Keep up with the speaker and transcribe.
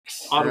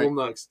Audible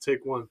Knucks.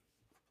 Take one.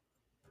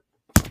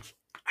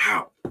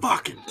 Ow!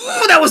 Fucking.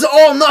 Oh, that was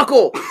all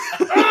knuckle.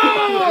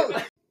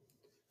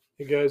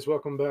 Hey guys,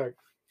 welcome back.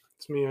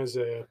 It's me,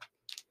 Isaiah.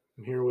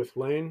 I'm here with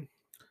Lane,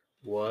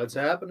 What's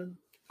happening?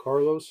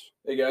 Carlos,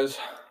 Hey guys.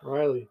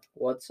 Riley.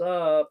 What's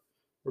up?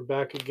 We're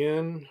back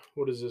again.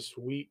 What is this?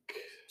 Week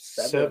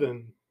 7.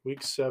 7.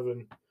 Week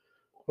 7.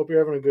 Hope you're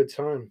having a good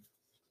time.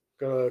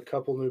 Got a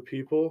couple new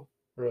people,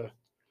 or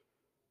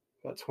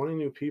about 20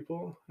 new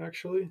people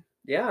actually,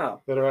 Yeah,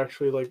 that are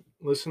actually like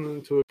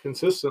listening to it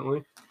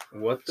consistently.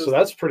 what? So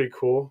that's pretty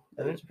cool.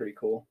 That Right? is pretty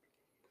cool.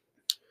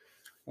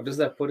 What does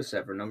that put us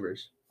at for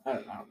numbers? I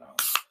don't know.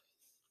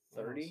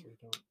 30? Honestly,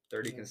 don't.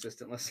 30 Yeah.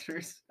 consistent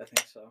listeners. I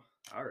think so.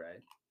 All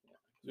right,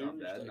 We not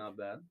reached, bad, like- not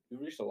bad. We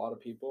reached a lot of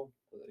people,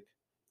 but like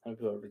how many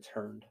people have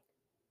returned?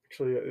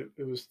 Actually,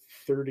 it was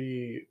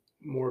 30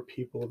 more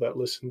people that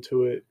listened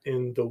to it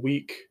in the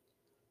week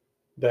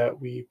that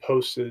we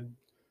posted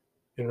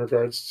in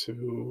regards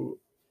to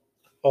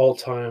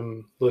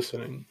all-time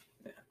listening.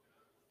 Yeah.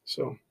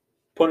 So,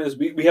 Point is,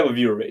 we have a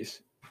viewer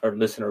base or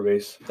listener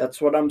base.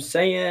 That's what I'm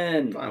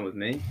saying. Fine with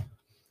me.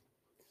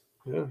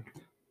 yeah.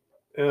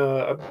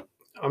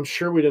 I'm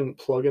sure we didn't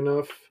plug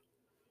enough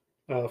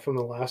from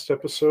the last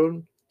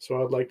episode,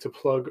 so I'd like to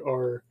plug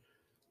our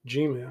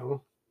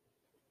Gmail,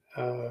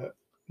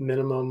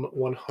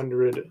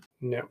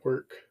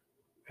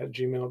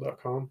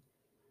 minimum100network@gmail.com,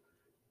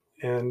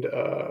 and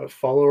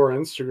follow our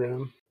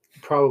Instagram.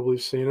 You've probably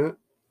seen it,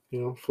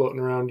 floating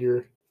around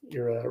your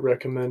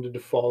recommended to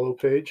follow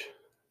page.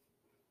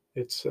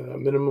 It's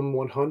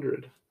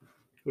minimum100.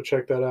 Go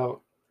check that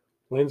out.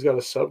 Lane's got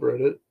a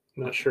subreddit.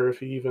 Not sure if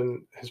he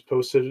even has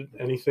posted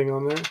anything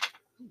on there.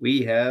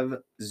 We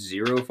have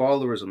 0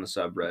 followers on the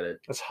subreddit.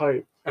 That's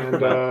hype.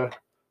 And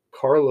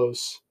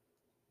Carlos,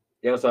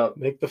 Yeah, what's up?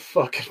 make the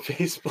fucking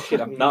Facebook.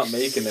 Shit, I'm not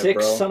making it, Sick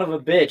bro. son of a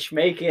bitch,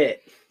 make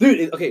it.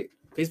 Dude, okay,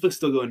 Facebook's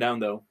still going down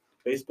though.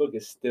 Facebook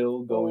is still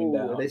going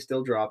down. Are they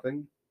still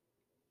dropping?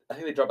 I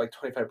think they dropped like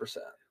 25%.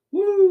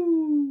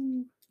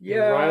 Woo!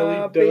 Yeah,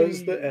 Riley does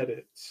baby. the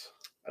edits.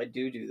 I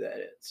do the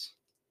edits.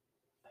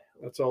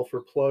 That's all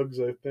for plugs,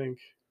 I think.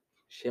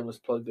 Shameless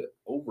plugged it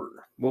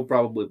over. We'll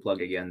probably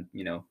plug again,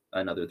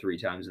 another 3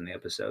 times in the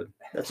episode.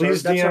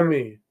 Please DM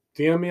me.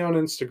 DM me on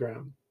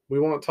Instagram. We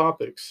want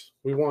topics.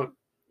 We want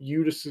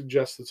you to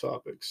suggest the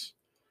topics.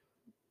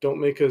 Don't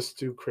make us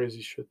do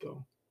crazy shit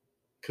though,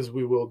 because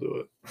we will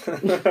do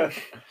it.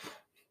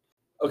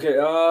 Okay,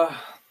 I'm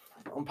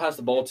gonna pass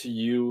the ball to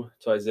you,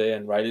 to Isaiah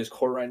and Riley's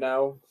court right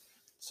now.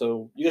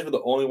 So you guys were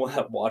the only one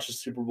that watched the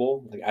Super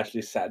Bowl, like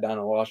actually sat down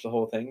and watched the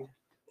whole thing.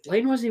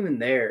 Lane wasn't even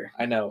there.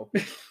 I know,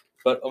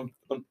 but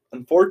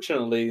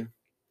unfortunately,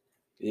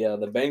 yeah,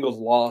 the Bengals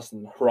lost,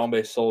 and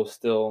Harambe Soul is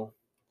still,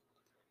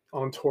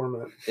 On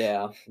torment.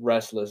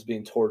 restless,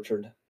 being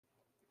tortured.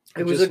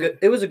 It was a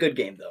good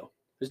game though.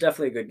 It was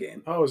definitely a good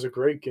game. Oh, it was a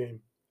great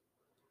game.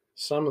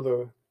 Some of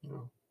the,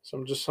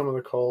 some of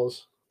the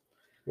calls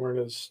weren't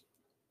as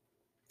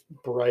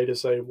bright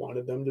as I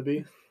wanted them to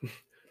be.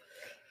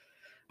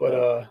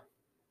 But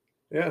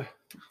yeah,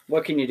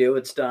 What can you do?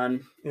 It's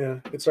done.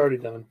 it's already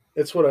done.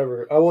 It's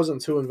whatever. I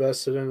wasn't too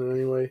invested in it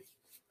anyway.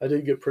 I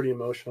did get pretty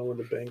emotional when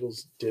the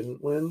Bengals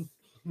didn't win,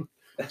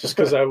 just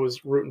because I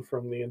was rooting for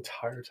them the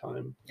entire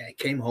time. Yeah, he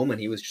came home and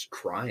he was just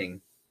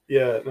crying.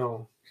 Yeah,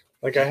 no.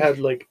 Like I had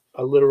like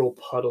a literal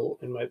puddle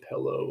in my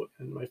pillow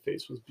and my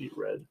face was beet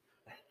red.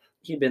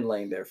 He'd been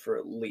laying there for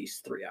at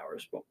least 3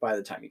 hours by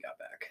the time he got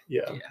back.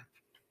 Yeah.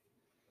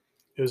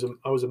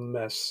 I was a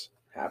mess.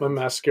 My Happens.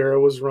 mascara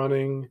was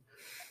running.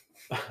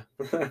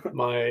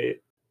 My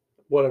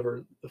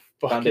whatever the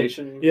fucking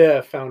Foundation.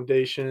 Yeah,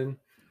 foundation.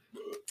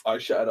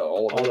 Eyeshadow,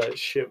 all All of it. that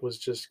shit was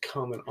just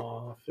coming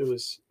off. It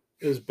was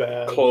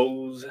bad.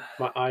 Clothes.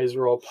 My eyes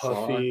were all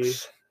puffy.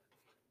 Socks.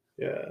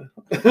 Yeah.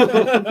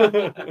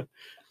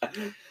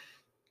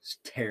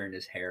 Just tearing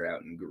his hair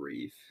out in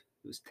grief.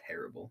 It was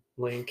terrible.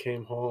 Lane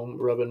came home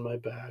rubbing my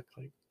back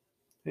like,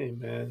 "Hey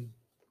man,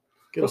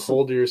 get Put a some-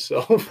 hold of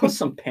yourself." Put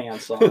some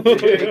pants on, Pick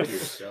dude.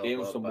 yourself Gave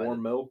him some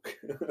warm milk.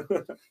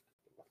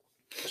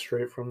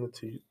 Straight from the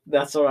teeth.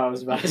 That's what I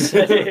was about to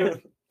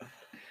say.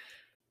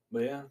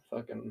 But yeah,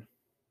 fucking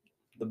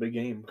the big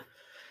game.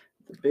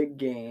 The big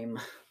game.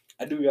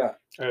 I do got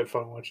I had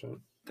fun watching it.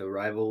 The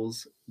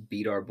Rivals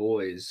beat our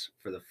boys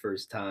for the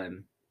first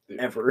time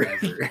ever.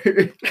 ever.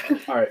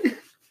 All right.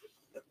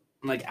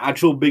 Like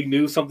actual big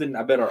news, something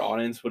I bet our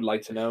audience would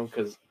like to know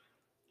because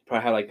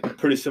probably had like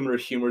pretty similar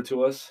humor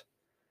to us.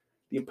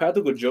 The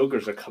Impractical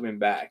Jokers are coming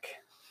back,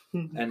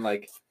 and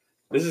like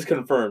this is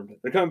confirmed.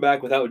 They're coming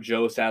back without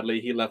Joe. Sadly,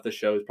 he left the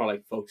show. He's probably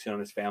like focusing on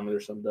his family or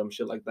some dumb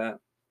shit like that.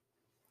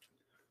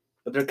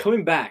 But they're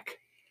coming back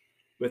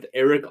with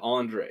Eric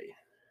Andre.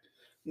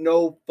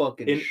 No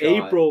fucking In shot.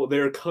 April,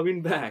 they're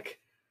coming back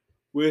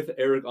with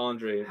Eric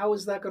Andre. How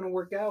is that going to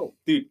work out?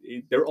 Dude,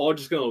 they're all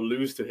just going to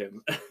lose to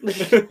him.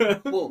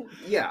 Well,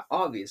 yeah,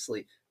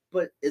 obviously.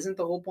 But isn't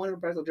the whole point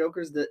of Practical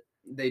Jokers that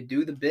they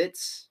do the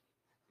bits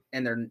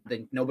and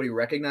nobody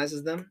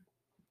recognizes them?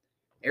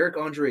 Eric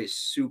Andre is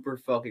super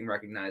fucking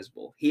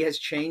recognizable. He has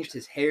changed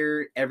his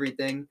hair,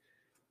 everything.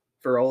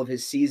 for all of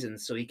his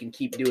seasons so he can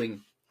keep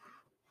doing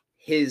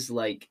his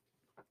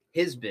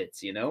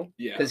bits, Yeah.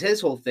 Because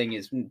his whole thing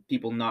is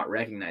people not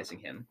recognizing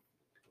him.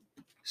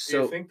 Do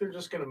So you think they're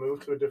just gonna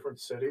move to a different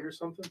city or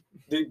something?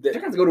 Dude, they're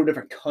gonna have to go to a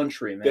different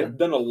country, they've man.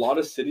 done a lot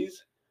of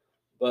cities,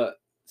 but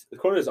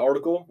according to this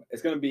article,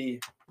 it's gonna be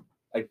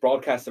like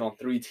broadcasted on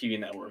 3 TV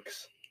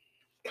networks.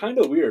 Kind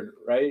of weird,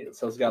 right?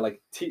 So it's got like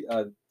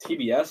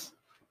TBS.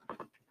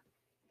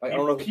 Like, I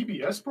don't know.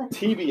 PBS, bro.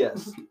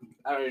 TBS.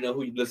 I don't even know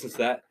who listens to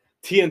that.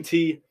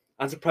 TNT.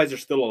 I'm surprised they're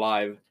still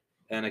alive.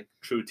 And like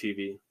True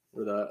TV,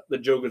 where the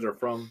Jokers are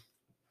from.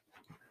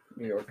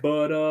 New York.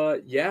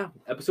 But yeah,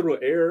 episode will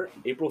air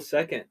April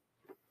 2nd.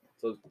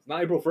 So it's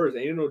not April 1st.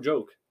 Ain't no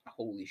joke.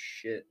 Holy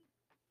shit.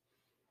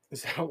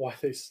 Is that why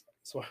they?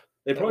 So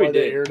They that probably why they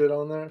did. aired it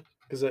on there?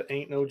 Because it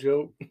ain't no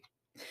joke.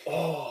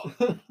 Oh,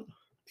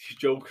 these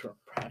jokes are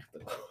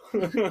practical.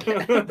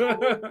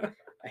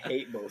 I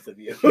hate both of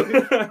you.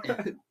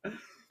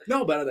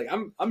 No, but like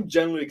I'm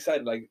genuinely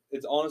excited. Like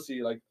it's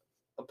honestly like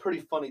a pretty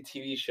funny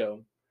TV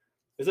show.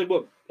 It's like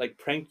what like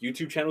prank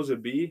YouTube channels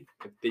would be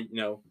if they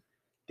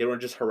they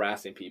weren't just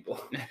harassing people.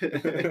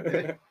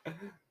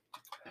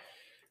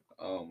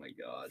 Oh my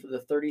god. For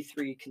the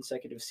 33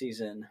 consecutive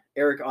season,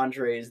 Eric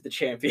Andre is the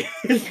champion.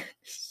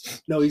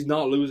 No, he's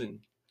not losing.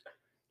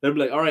 They'll be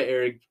like, all right,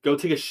 Eric, go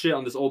take a shit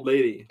on this old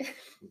lady.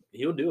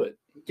 He'll do it.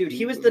 Dude,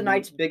 he was the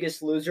night's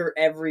biggest loser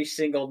every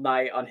single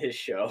night on his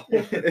show.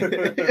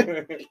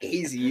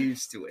 He's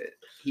used to it.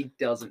 He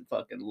doesn't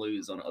fucking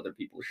lose on other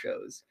people's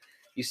shows.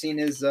 You seen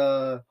his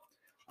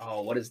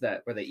what is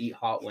that? Where they eat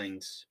hot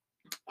wings?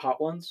 Hot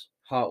ones?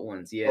 Hot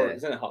ones, yeah. Or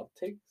isn't it hot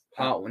take?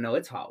 No,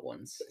 it's hot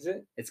ones. Is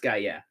it?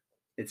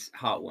 It's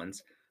hot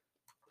ones.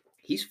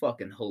 He's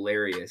fucking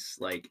hilarious.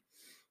 Like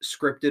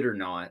scripted or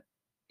not,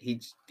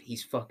 he's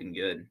fucking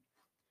good.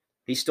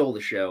 He stole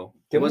the show.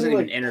 It wasn't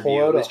even an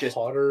interview. It was just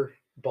hotter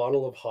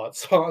bottle of hot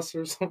sauce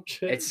or some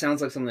shit. it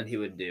sounds like something he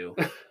would do.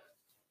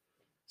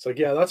 It's like,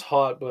 yeah, that's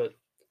hot, but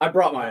I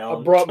brought my I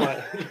own. brought my.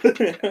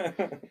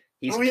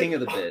 He's Oh, yeah. king of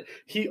the bit.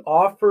 He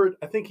offered.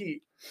 I think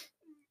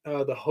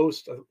the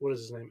host. What is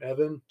his name?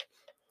 Evan.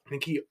 I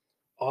think he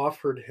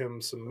offered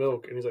him some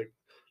milk, and he's like,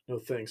 "No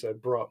thanks, I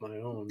brought my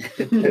own."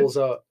 He pulls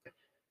out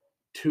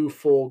 2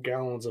 full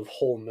gallons of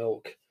whole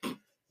milk,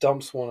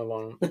 dumps one of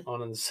them on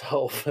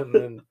himself, and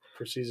then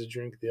proceeds to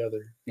drink the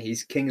other.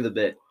 He's king of the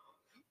bit.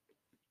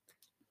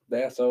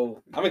 Yeah,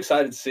 so I'm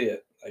excited to see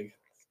it. Like,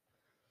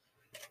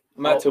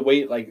 I'm not to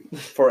wait like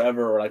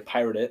forever or like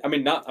pirate it.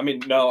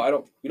 No, I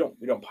don't. We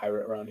don't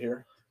pirate around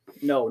here.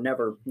 No,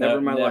 never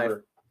in my life.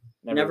 Never.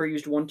 Never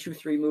used 1, 2,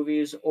 3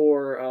 movies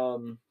or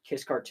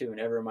Kiss Cartoon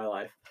ever in my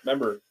life.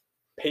 Remember,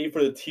 pay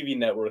for the TV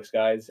networks,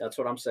 guys. That's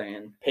what I'm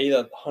saying. Pay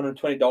the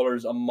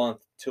 $120 a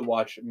month to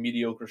watch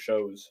mediocre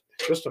shows.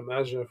 Just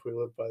imagine if we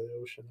lived by the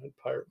ocean. I'd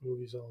pirate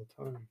movies all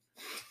the time.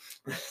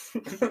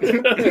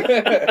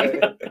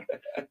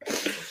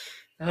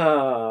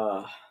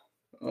 Oh,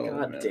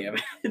 God man. damn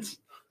it.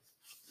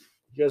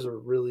 You guys were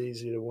really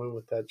easy to win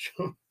with that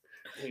joke.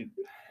 Dude,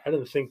 I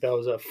didn't think that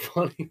was that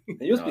funny.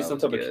 you must be No, some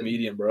that type was of good.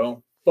 comedian,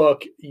 bro.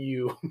 Fuck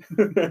you.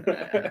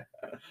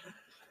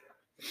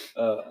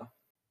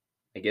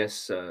 I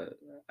guess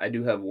I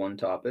do have one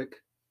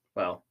topic.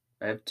 Well,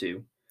 I have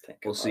 2.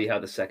 We'll see how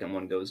the second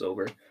one goes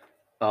over.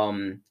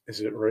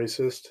 Is it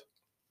racist?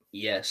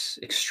 Yes,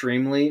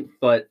 extremely,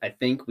 but I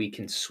think we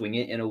can swing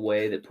it in a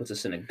way that puts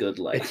us in a good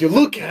light. If you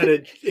look at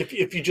it, if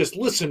you just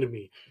listen to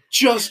me,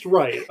 just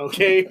right,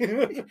 okay?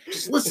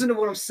 Just listen to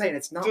what I'm saying.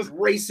 It's not Just-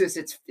 racist.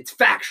 It's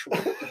factual.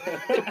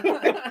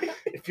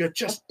 If you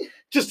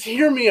just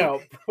hear me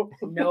out, bro.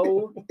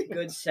 No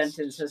good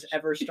sentence has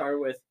ever started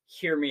with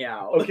 "hear me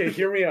out." Okay,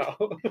 hear me out.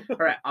 All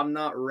right, I'm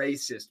not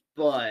racist,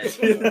 but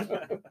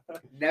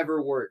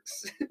never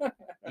works.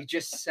 You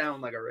just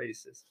sound like a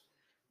racist.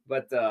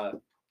 But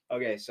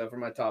okay, so for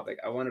my topic,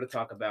 I wanted to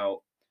talk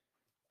about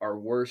our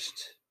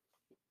worst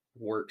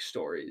work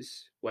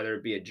stories, whether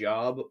it be a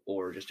job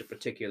or just a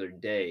particular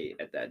day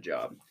at that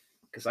job.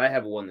 Because I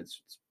have one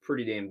that's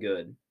pretty damn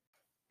good.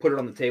 Put it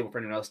on the table for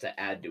anyone else to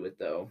add to it,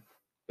 though,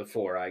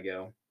 before I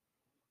go.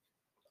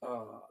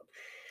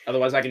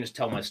 Otherwise, I can just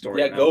tell my story.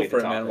 Yeah, and that'll go be the for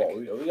it, man. topic.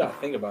 Well, we gotta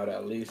think about it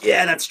at least.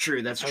 Yeah, that's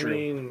true. That's I true.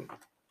 mean,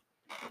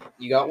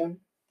 You got one?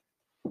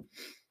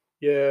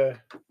 yeah.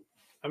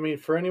 I mean,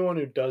 for anyone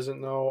who doesn't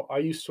know, I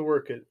used to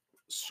work at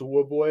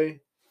Subway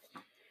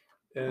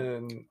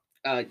and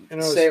Say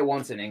was- it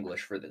once in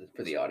English for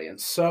the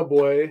audience.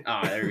 Subway,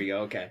 Ah, there we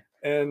go. Okay.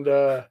 and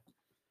I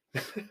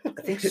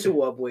think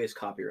Subway is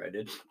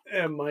copyrighted.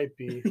 it might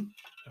be.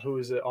 Who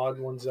is it? Odd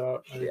Ones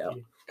Out. I think Yeah.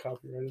 he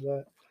copyrighted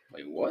that.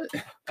 Wait, what?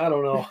 I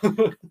don't know.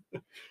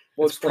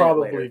 We'll It's explain it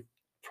later.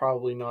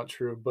 probably not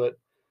true, but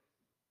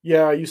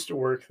yeah, I used to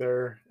work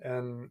there,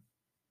 and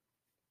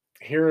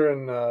here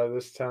in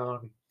this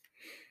town,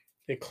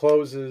 it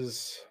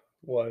closes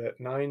at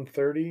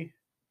 9:30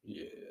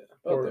 Yeah.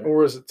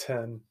 or is it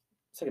 10?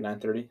 It's like a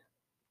 9:30.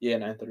 Yeah,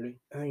 9:30.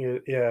 I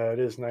think it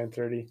is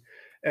 9:30,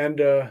 and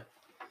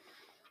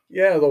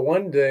yeah, the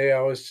one day I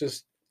was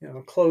just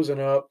closing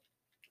up,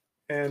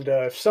 And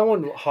if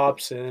someone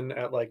hops in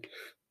at like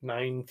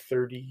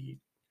 9:32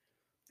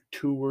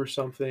 or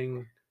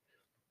something,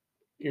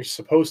 you're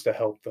supposed to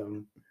help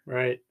them,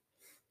 right?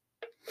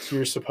 So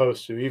you're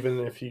supposed to, even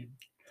if you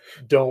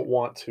don't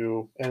want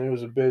to. And it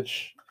was a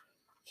bitch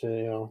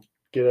to,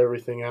 get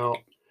everything out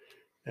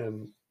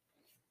and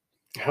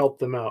help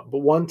them out. But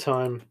one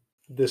time,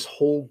 this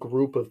whole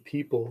group of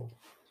people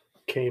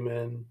came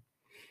in,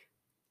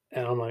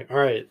 and I'm like, all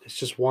right, it's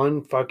just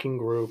one fucking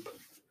group.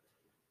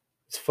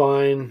 It's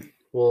fine.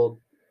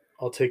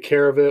 I'll take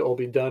care of it. It'll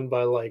be done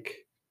by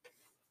like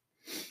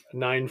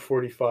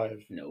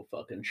 9:45. No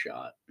fucking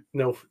shot.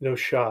 No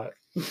shot.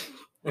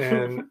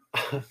 And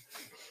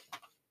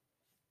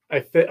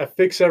I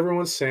fix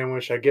everyone's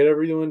sandwich. I get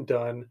everyone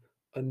done.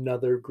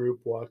 Another group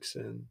walks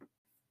in.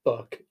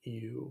 Fuck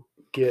you.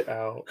 Get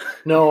out.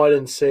 No, I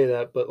didn't say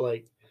that, but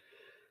like,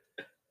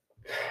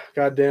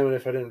 God damn it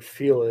if I didn't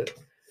feel it.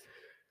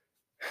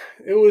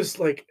 It was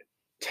like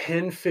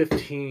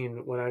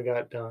 10:15 when I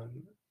got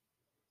done.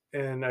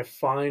 And I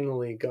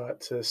finally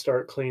got to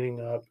start cleaning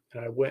up,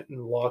 and I went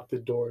and locked the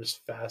door as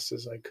fast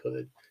as I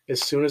could.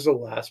 As soon as the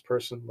last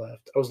person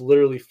left, I was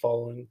literally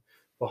following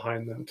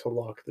behind them to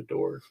lock the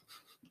door.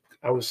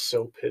 I was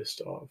so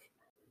pissed off.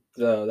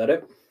 So that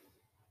it?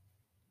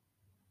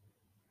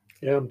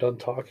 Yeah, I'm done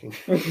talking.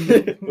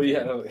 Well, you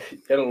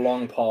had a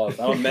long pause.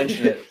 I don't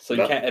mention it, so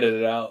you can't edit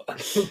it out.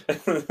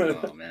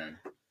 Oh man,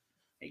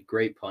 a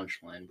great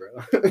punchline, bro.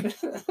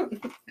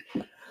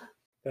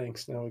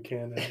 Thanks. Now we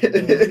can.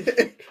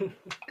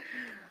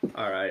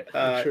 All right.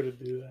 Make sure to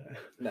do that.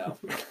 No.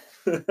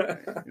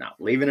 No,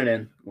 leaving it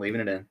in.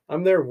 Leaving it in.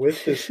 I'm there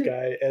with this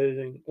guy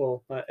editing.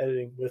 Well, not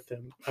editing with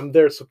him. I'm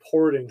there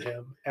supporting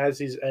him as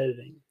he's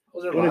editing.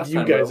 When have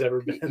you guys ever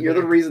been? You're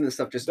there? the reason this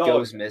stuff just Dog.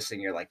 goes missing.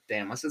 You're like,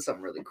 damn, I said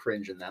something really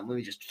cringe in that. Let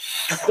me just.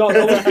 Dog,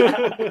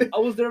 I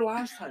was there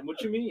last time.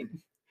 What you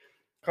mean?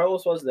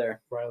 Carlos was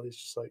there. Riley's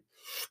just like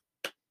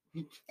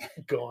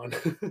gone.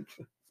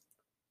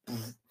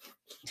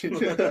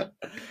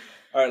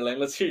 All right, Lane,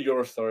 let's hear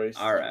your stories.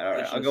 All right.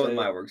 Let's I'll go with say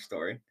my it. work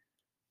story.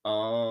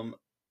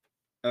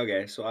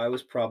 Okay, so I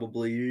was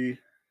probably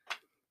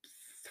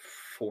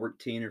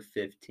 14 or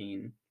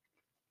 15,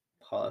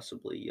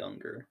 possibly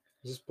younger.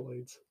 Is this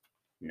Blades?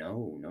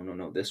 No.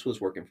 This was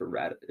working for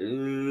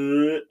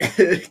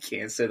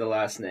can't say the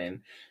last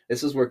name.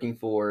 This was working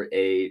for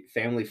a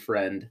family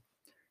friend.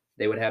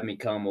 They would have me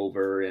come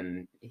over,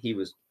 and he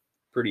was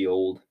pretty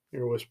old.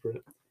 You're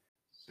whispering.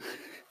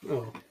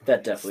 Oh,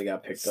 That definitely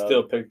got picked up.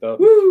 Still picked up.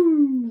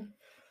 Woo!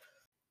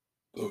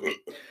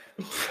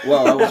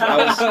 Well, I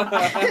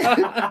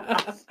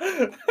was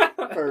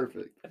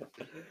perfect.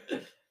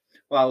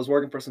 Well, I was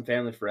working for some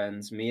family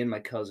friends. Me and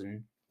my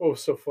cousin. oh,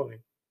 so funny.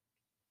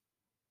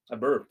 I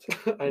burped.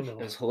 I know.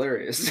 It was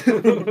hilarious.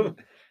 Working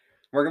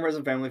for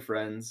some family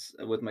friends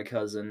with my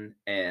cousin,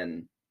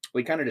 and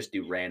we kind of just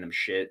do random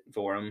shit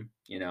for them.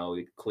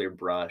 We clear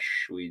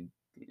brush, we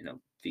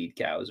feed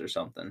cows or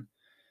something.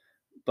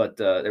 But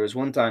there was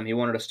one time he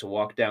wanted us to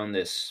walk down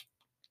this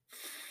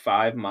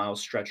 5-mile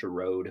stretch of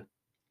road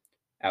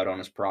out on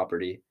his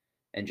property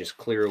and just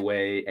clear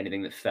away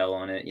anything that fell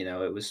on it.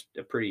 It was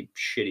a pretty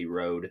shitty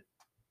road.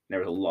 There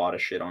was a lot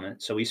of shit on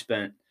it. So we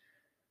spent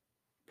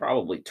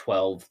probably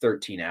 12,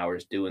 13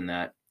 hours doing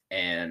that.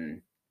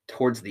 And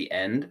towards the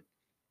end,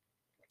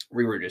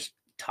 we were just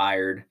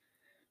tired.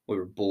 We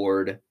were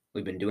bored.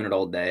 We've been doing it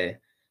all day.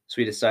 So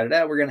we decided,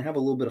 we're going to have a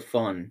little bit of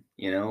fun.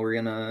 We're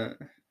going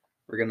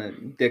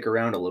to dick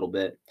around a little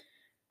bit.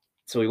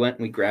 So we went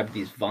and we grabbed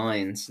these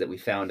vines that we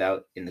found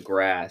out in the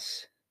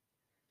grass.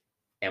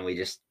 And we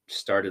just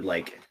started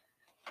like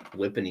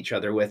whipping each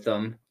other with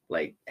them,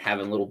 like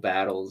having little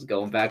battles,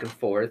 going back and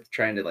forth,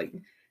 trying to like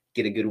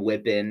get a good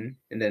whip in,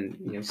 and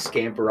then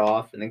scamper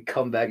off, and then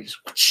come back and just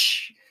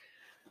whoosh.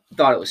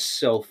 Thought it was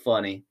so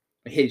funny.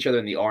 We hit each other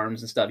in the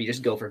arms and stuff. You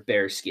just go for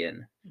bare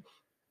skin.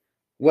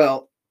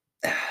 Well,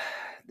 the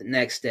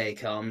next day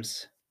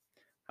comes.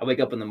 I wake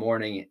up in the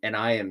morning and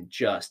I am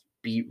just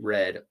beet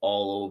red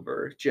all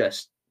over,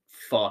 just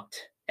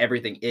fucked.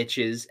 Everything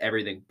itches,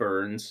 everything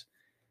burns.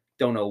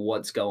 Don't know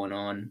what's going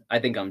on. I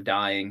think I'm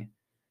dying.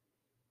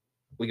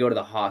 We go to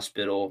the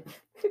hospital.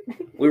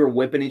 We were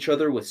whipping each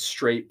other with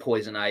straight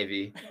poison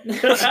ivy.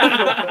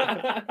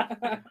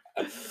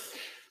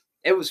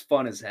 It was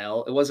fun as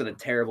hell. It wasn't a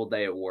terrible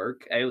day at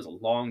work. It was a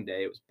long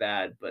day. It was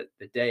bad, but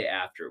the day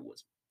after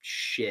was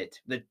shit.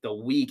 The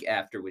week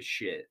after was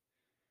shit.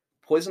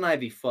 Poison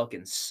ivy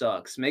fucking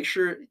sucks. Make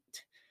sure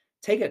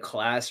take a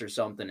class or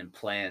something in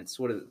plants.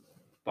 What is it?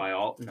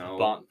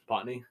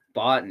 Botany.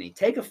 Botany.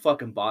 Take a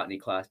fucking botany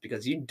class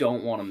because you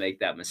don't want to make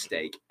that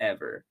mistake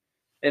ever.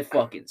 It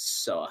fucking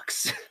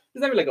sucks.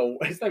 It's not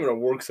even a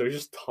work, so it's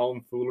just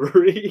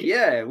tomfoolery.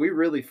 Yeah, we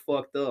really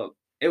fucked up.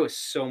 It was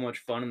so much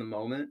fun in the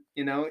moment.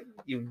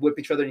 You whip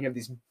each other and you have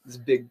this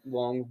big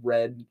long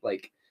red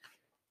like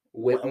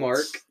whip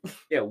mark.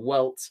 Yeah,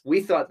 welts. We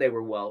thought they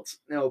were welts.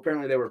 No,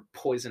 apparently they were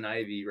poison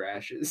ivy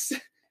rashes.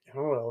 You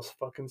know what else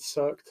fucking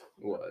sucked?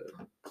 What?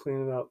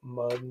 Cleaning up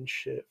mud and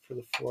shit for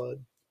the flood.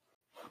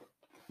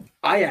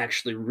 I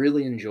actually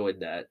really enjoyed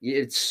that.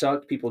 It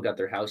sucked people got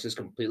their houses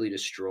completely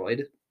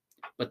destroyed,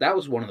 but that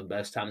was one of the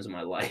best times of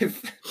my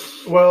life.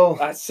 Well,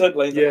 I said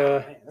like, Yeah. oh,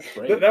 man, that's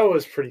great. that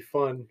was pretty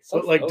fun. Some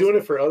But like those- doing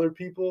it for other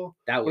people.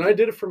 That When was I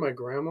did it for my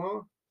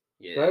grandma,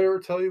 did I yeah. ever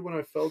tell you when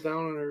I fell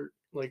down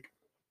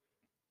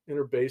in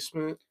her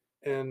basement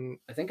and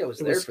I think I was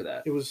it there was for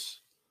that. It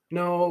was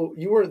no,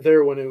 you weren't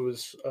there when it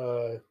was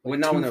When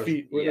like there 2 was-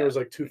 feet when yeah. there was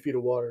like 2 feet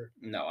of water.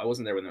 No, I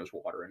wasn't there when there was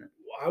water in it.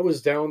 I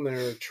was down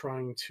there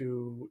trying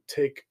to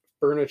take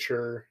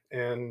furniture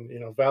and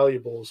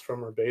valuables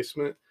from her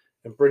basement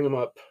and bring them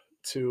up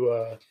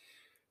to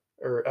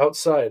or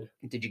outside.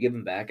 Did you give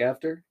them back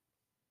after?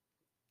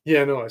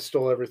 Yeah, no, I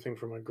stole everything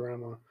from my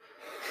grandma.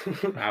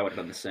 I would have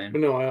done the same.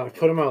 But no, I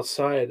put them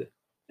outside,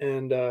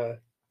 and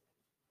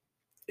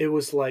it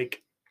was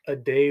like a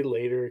day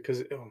later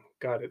because oh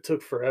god, it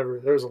took forever.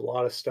 There was a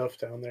lot of stuff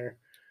down there,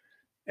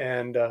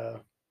 and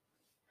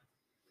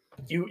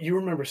you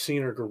remember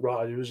seeing her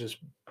garage? It was just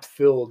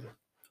filled.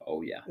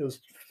 Oh yeah. It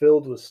was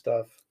filled with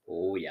stuff,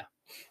 Oh yeah.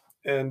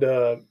 and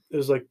it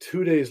was like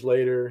 2 days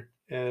later,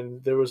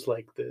 and there was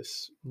like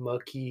this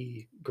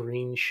mucky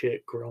green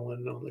shit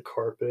growing on the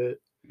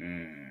carpet,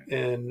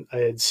 and I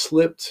had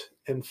slipped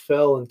and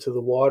fell into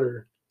the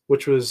water,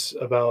 which was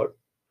about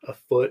a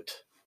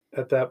foot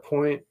at that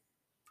point.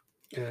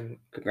 And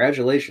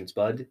Congratulations,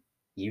 bud.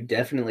 You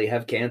definitely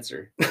have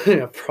cancer.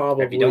 yeah,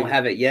 probably. If you don't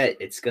have it yet,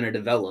 it's gonna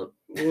develop.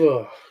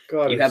 Ugh,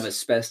 God, You have it's-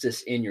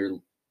 asbestos in your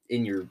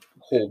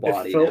whole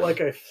body. It felt now. like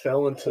I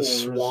fell into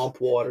Pores.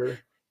 swamp water.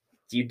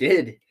 You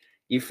did.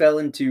 You fell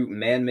into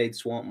man-made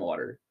swamp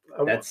water.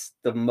 I, That's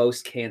the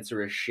most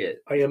cancerous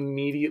shit. I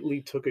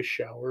immediately took a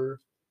shower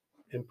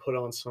and put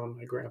on some of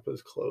my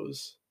grandpa's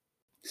clothes.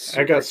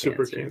 I got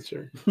super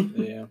cancer.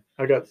 Yeah.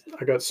 I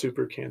got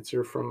super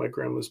cancer from my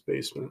grandma's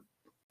basement.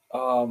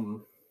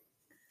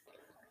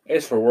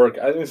 It's for work.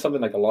 I think it's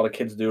something like a lot of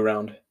kids do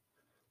around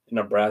in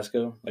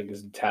Nebraska, like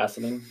is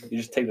tasseling. You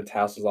just take the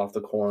tassels off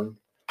the corn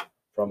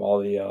from all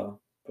the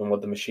from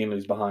what the machine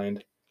leaves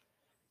behind,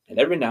 and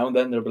every now and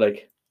then it'll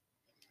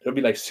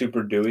be like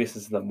super dewy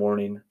since in the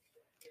morning,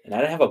 and I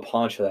didn't have a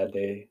poncho that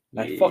day.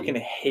 And I Yeah. fucking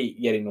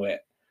hate getting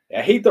wet.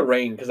 I hate the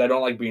rain because I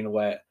don't like being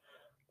wet.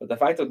 But the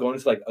fact of going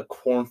to like a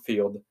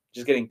cornfield,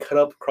 just getting cut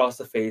up across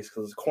the face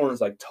because the corn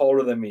is like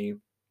taller than me,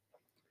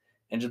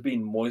 and just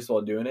being moist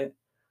while doing it,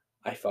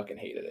 I fucking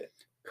hated it.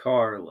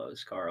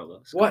 Carlos.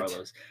 What?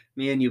 Carlos.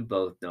 Me and you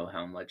both know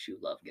how much you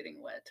love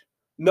getting wet.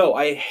 No,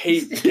 I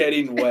hate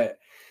getting wet.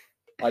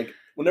 Like,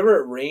 whenever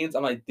it rains,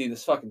 I'm like, dude,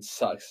 this fucking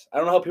sucks. I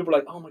don't know how people are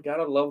like, oh my god,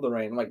 I love the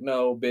rain. I'm like,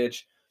 no,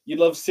 bitch. You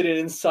love sitting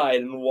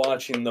inside and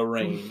watching the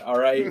rain, all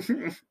right?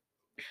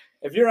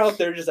 If you're out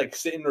there just like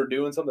sitting or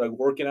doing something, like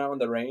working out in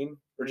the rain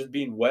or just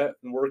being wet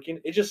and working,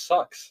 it just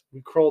sucks.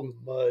 We crawled in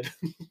the mud.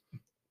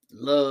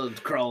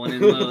 Loved crawling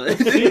in mud.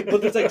 See,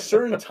 but there's like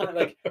certain time,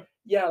 like,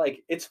 yeah,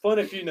 like it's fun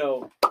if you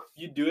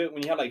do it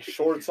when you have like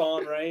shorts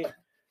on, right?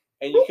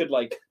 And you could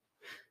like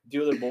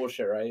do other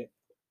bullshit, right?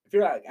 If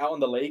you're like out on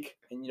the lake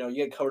and you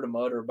get covered in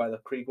mud or by the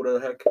creek, whatever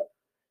the heck,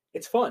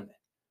 it's fun.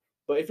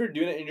 But if you're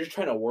doing it and you're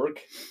trying to work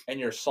and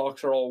your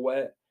socks are all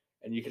wet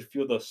and you can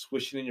feel the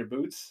swishing in your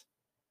boots,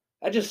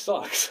 that just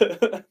sucks.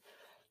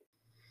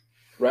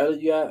 Riley,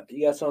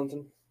 you got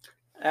something?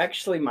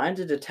 Actually, mine's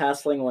a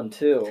detasseling one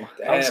too.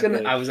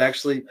 I was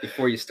actually,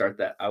 before you start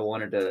that, I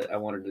wanted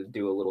to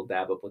do a little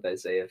dab up with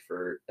Isaiah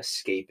for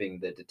escaping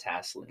the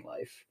detasseling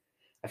life.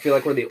 I feel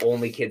like we're the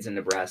only kids in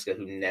Nebraska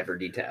who never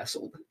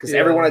detasseled. Because Yeah.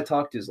 everyone I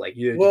talked to is like,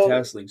 yeah, Well,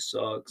 detasseling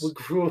sucks. We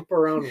grew up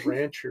around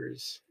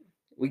ranchers.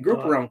 We grew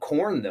up uh, around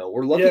corn, though.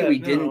 We're lucky yeah, we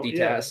didn't no,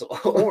 yeah. detassel.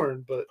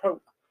 Corn, but Pro-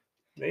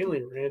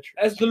 mainly ranchers.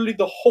 That's literally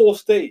the whole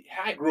state.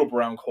 I grew up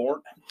around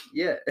corn.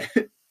 Yeah.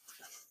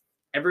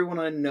 Everyone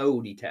I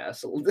know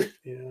detasseled.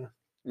 Yeah.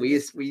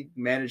 We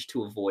managed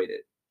to avoid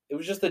it. It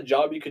was just a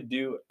job you could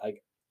do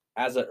like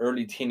as an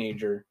early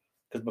teenager.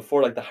 Because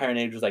before, like, the hiring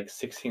age was like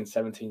 16,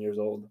 17 years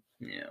old.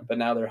 Yeah. But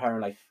now they're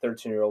hiring like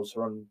 13-year-olds to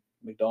run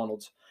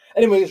McDonald's.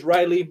 Anyways,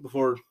 Riley,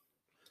 before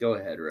Go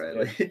ahead,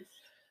 Riley.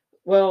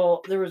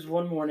 Well, there was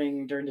one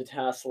morning during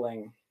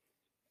detasseling.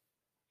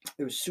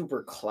 It was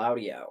super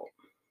cloudy out.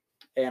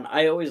 And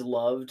I always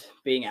loved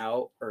being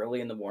out early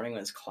in the morning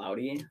when it's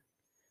cloudy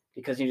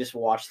because you just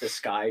watch the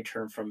sky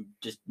turn from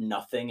just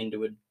nothing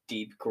into a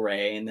deep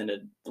gray and then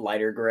a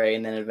lighter gray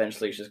and then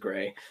eventually it's just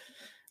gray.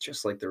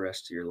 Just like the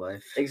rest of your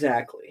life.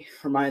 Exactly.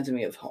 Reminds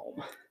me of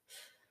home.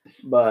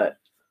 But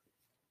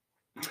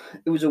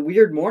it was a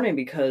weird morning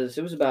because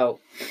it was about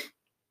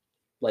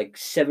like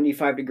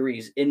 75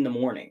 degrees in the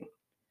morning.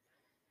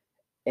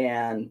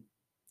 And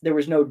there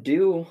was no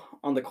dew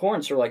on the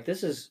corn. So we're like,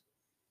 this is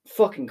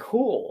fucking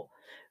cool.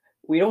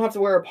 We don't have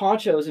to wear our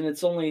ponchos and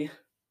it's only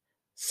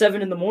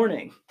 7 in the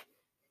morning.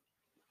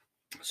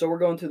 So we're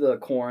going through the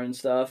corn and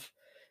stuff.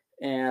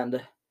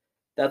 And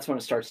that's when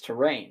it starts to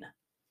rain.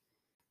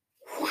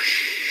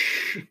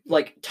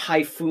 Like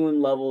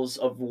typhoon levels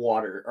of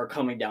water are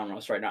coming down on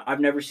us right now.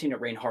 I've never seen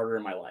it rain harder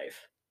in my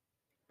life.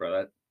 Bro,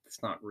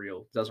 that's not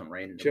real. It doesn't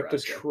rain in Do you have to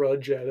Nebraska.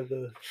 trudge out of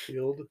the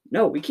field?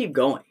 No, we keep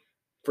going.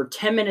 For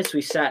 10 minutes,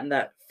 we sat in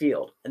that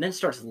field, and then it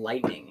starts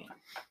lightning.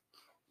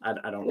 I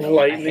don't know.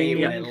 Lightning. I hate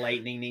when it Yeah.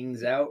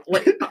 lightnings out.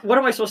 Like, what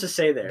am I supposed to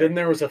say there? Then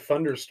there was a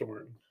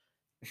thunderstorm.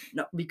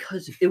 No,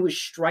 because it was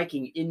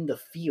striking in the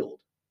field.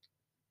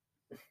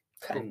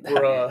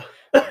 Bruh.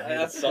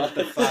 That's Put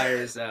the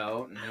fires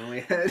out. And then we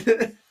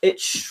had It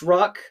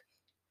struck,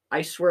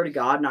 I swear to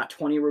God, not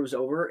 20 rows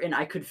over, and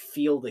I could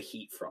feel the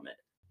heat from it.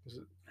 Is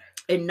it-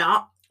 And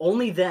not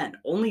only then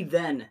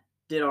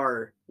did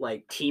our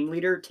like team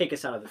leader take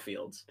us out of the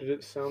fields. Did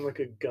it sound like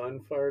a gun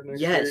fired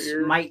next Yes, to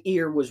your ear? my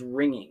ear was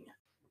ringing.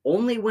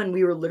 Only when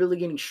we were literally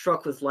getting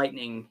struck with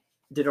lightning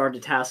did our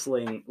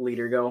detasseling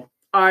leader go,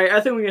 all right,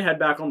 I think we can head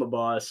back on the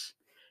bus.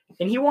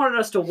 And he wanted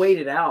us to wait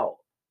it out.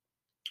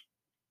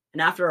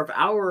 And after an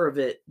hour of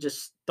it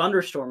just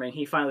thunderstorming,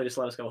 he finally just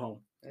let us go home.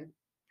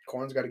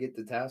 Corn's got to get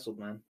detasseled,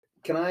 man.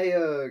 Can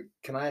I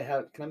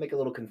make a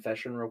little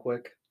confession real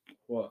quick?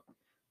 What?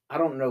 I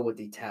don't know what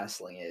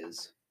detasseling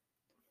is.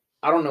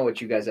 I don't know what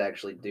you guys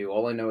actually do.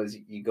 All I know is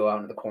you go out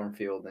into the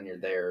cornfield and you're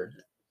there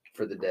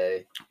for the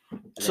day.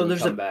 And So then you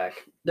there's come a- back.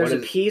 There's What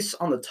a is- piece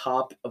on the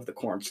top of the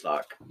corn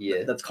stalk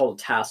Yeah. that's called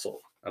a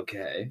tassel.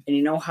 Okay. And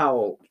you know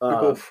how The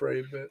whole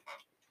fray bit.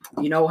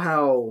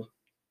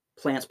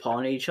 plants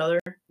pollinate each other?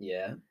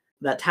 Yeah.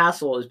 That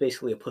tassel is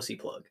basically a pussy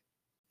plug.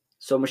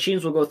 So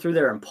machines will go through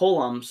there and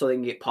pull them so they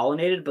can get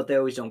pollinated, but they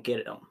always don't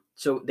get them.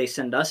 So they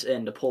send us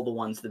in to pull the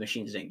ones the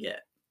machines didn't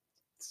get.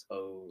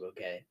 Oh,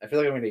 okay. I feel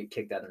like I'm gonna get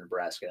kicked out of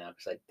Nebraska now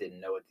because I didn't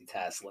know what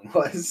detasseling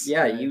was.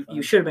 Yeah, Right, you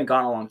fine. should have been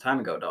gone a long time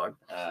ago, dog.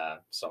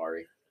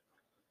 Sorry.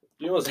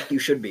 You know what's You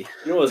should be.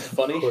 what's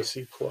funny?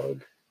 Pussy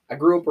plug. I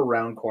grew up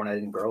around corn. I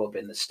didn't grow up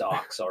in the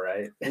stalks. All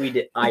right. We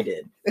did. I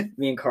did.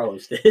 Me and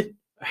Carlos did.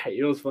 Hey,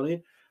 you know what's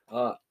funny?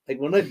 Like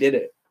when I did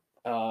it,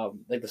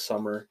 like the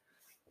summer,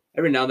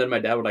 every now and then my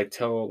dad would like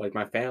tell like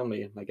my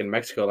family like in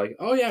Mexico, like,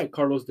 oh yeah,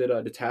 Carlos did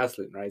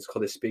detasseling, right? It's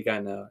called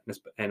Espiga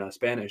in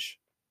Spanish.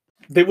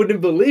 They wouldn't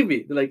believe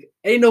me. They're like,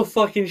 ain't no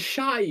fucking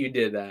shot you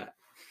did that.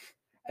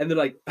 And they're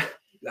like, I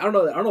don't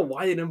know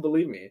why they didn't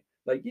believe me.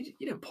 Like, you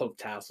didn't pull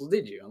tassels,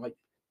 did you? I'm like,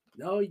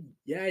 no,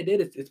 yeah, I did.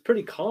 It's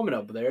pretty common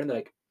up there. And they're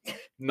like,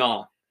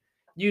 nah,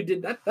 you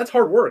did that. That's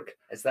hard work.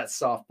 It's that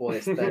soft boy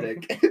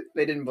aesthetic.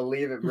 They didn't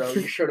believe it, bro.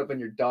 You showed up in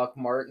your Doc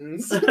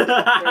Martens. They're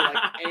like,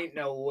 ain't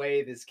no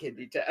way this kid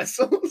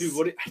detassels. Dude,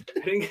 what?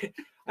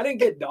 I didn't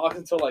get dogs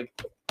until like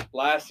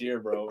last year,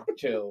 bro.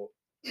 Chill.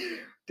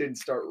 Didn't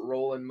start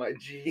rolling my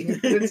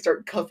jeans. Didn't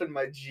start cuffing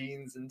my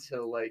jeans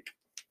until like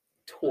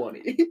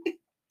 20.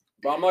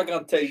 But I'm not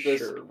gonna take this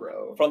Sure,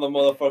 bro. from the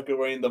motherfucker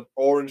wearing the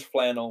orange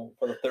flannel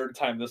for the third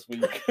time this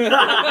week.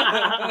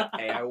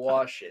 Hey, I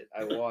wash it.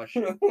 I wash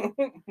it.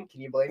 Can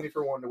you blame me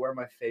for wanting to wear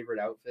my favorite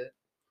outfit?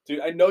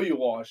 Dude, I know you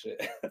wash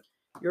it.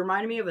 You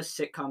remind me of a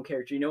sitcom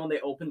character. You know when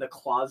they open the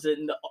closet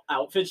and the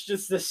outfit's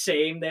just the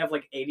same? They have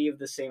like 80 of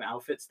the same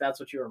outfits. That's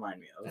what you remind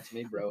me of. That's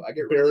me, bro. I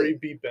get Barry really,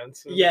 B.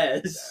 Benson.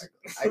 Yes.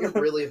 I get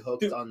really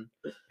hooked Dude. on.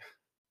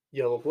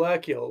 Yellow,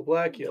 black, yellow,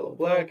 black, yellow,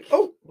 black.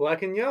 Oh,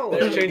 black and yellow.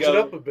 There Let's we change go. it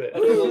up a bit.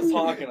 That's what I was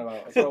talking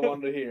about. That's what I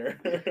wanted to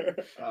hear.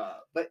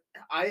 But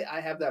I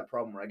have that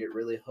problem where I get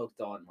really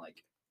hooked on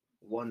like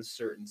one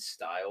certain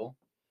style,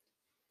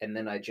 and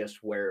then I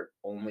just wear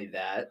only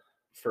that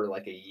for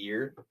like a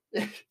year.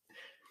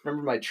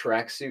 Remember my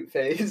tracksuit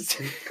phase?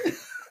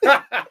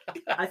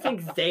 I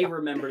think they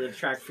remember the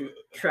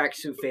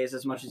tracksuit phase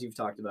as much as you've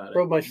talked about it.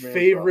 Bro, my Man,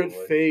 favorite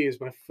probably. phase,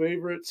 my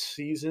favorite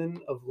season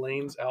of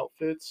Lane's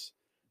outfits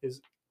is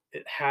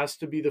it has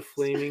to be the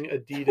flaming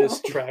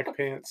Adidas track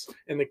pants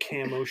and the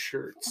camo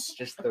shirts.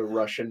 Just the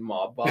Russian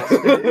mob boss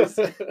phase.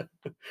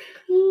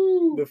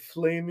 The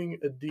flaming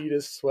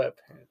Adidas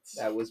sweatpants.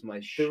 That was my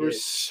They shit. were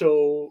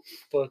so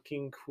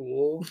fucking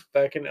cool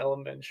back in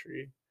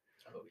elementary.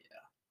 Oh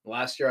yeah.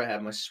 Last year I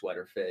had my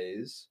sweater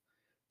phase.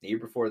 The year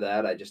before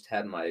that I just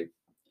had my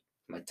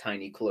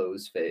tiny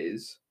clothes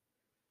phase.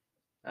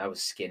 I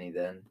was skinny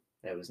then.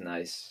 It was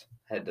nice.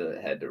 Had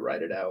to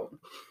ride it out.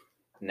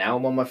 Now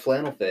I'm on my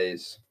flannel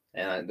phase.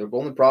 And the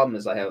only problem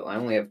is I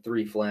only have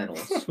 3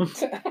 flannels.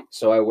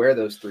 So I wear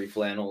those 3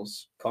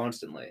 flannels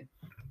constantly.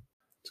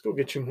 Let's go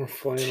get you more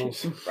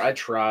flannels. I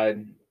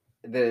tried.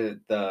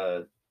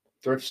 The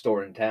thrift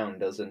store in town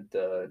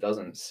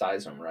doesn't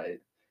size them right.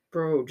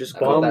 Bro, just I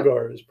thought that-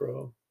 Baumgars,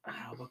 bro.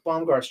 Oh, but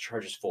Baumgars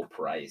charges full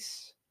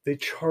price. They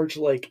charge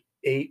like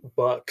 $8.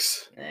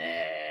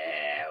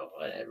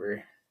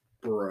 Whatever.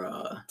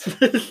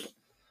 bruh.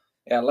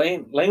 Yeah,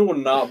 Lane would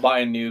not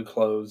buy new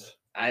clothes.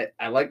 I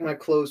like my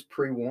clothes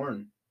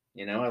pre-worn.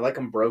 You know, I like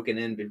them broken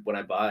in when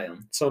I buy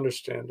them. It's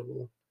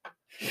understandable.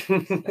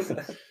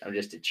 I'm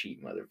just a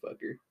cheap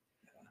motherfucker.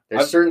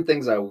 There's I've- certain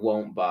things I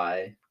won't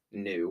buy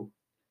new.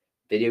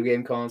 Video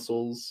game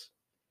consoles,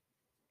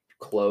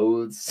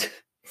 clothes,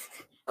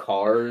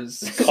 cars,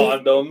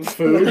 Condoms.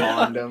 Food.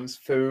 condoms,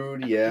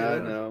 food. Yeah,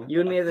 Yeah. no. You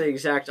and me are the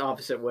exact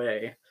opposite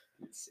way.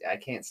 I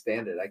can't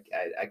stand it.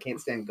 I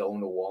can't stand going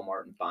to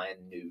Walmart and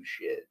buying new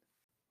shit.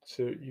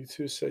 So you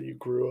two said you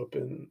grew up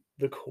in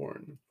the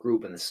corn. Grew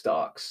up in the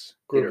stocks.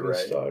 Grew Get up it in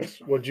the right.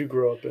 stocks. What'd you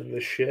grow up in? The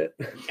shit?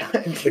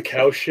 The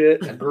cow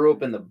shit? I grew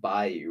up in the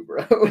bayou,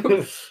 bro.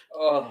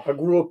 Oh, I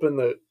grew up in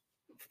the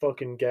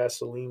fucking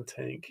gasoline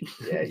tank.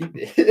 Yeah, you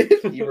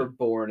did. You were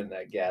born in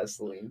that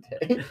gasoline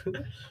tank.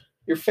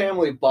 Your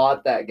family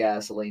bought that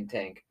gasoline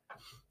tank.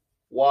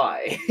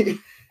 Why?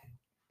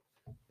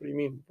 What do you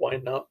mean? Why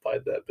not buy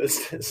that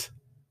business?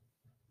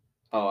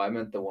 Oh, I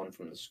meant the one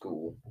from the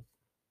school.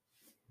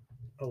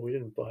 Oh, we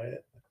didn't buy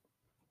it.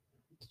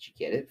 Did you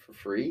get it for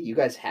free? You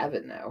guys have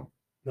it now.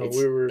 No, It's-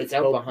 we were it's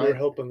out we were behind-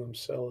 helping them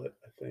sell it,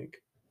 I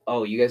think.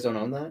 Oh, you guys don't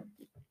own that?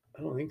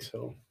 I don't think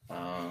so.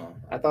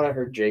 I thought I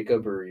heard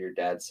Jacob or your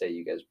dad say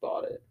you guys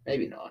bought it.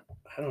 Maybe not.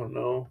 I don't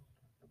know.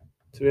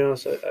 To be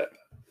honest,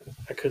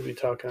 I could be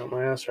talking out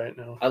my ass right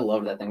now. I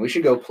love that thing. We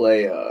should go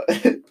play.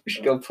 We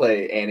should go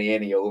play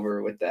Annie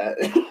over with that.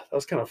 That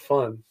was kind of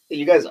fun.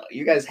 You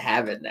guys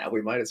have it now.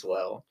 We might as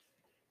well.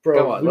 Bro,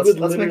 Come on, we let's would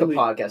make a literally-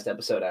 podcast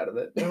episode out of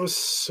it. That was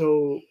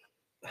so.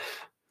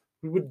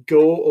 We would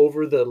go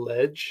over the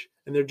ledge,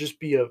 and there'd just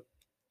be a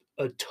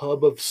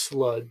tub of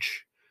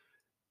sludge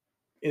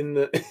in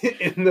the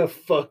in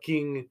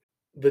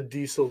the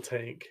diesel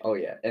tank. Oh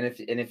yeah, and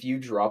if you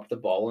dropped the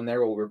ball in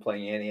there while we were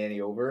playing Annie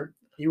over,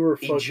 You were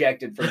fucking.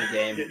 ejected from the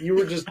game. You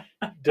were just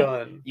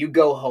done. You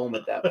go home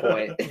at that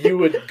point. You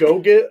would go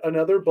get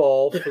another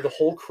ball for the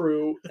whole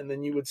crew, and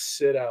then you would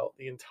sit out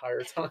the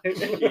entire time.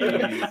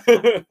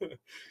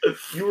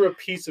 You were a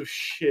piece of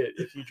shit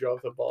if you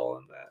dropped the ball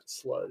in that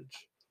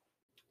sludge.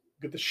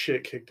 Get the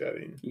shit kicked out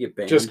of you. You get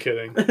banned. Just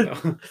kidding.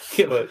 No.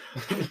 But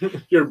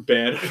you're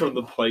banned from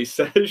the play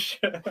session.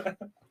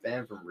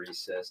 Banned from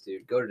recess,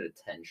 dude. Go to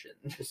detention.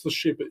 what's the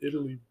shape of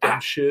Italy? Dumb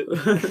shit.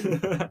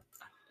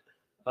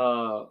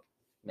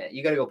 Man,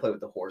 you gotta go play with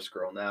the horse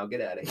girl now.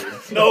 Get out of here.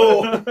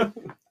 No.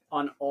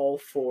 On all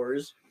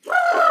fours.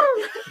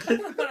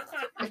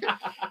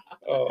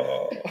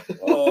 Oh.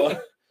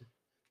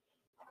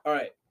 All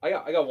right, I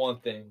got one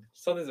thing.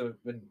 Something's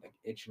been like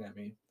itching at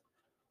me.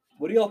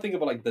 What do y'all think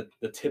about like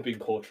the tipping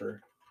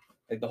culture?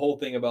 Like the whole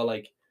thing about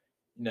like,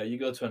 you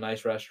go to a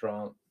nice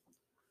restaurant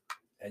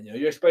and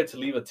you're expected to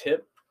leave a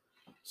tip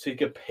so you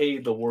could pay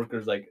the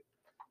workers like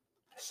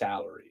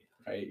salary,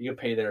 right? You could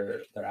pay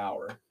their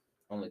hour.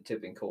 Only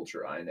tipping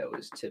culture I know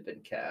is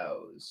tipping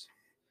cows.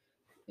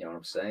 You know what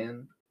I'm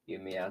saying? You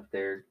and me out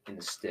there in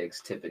the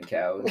sticks tipping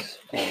cows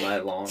all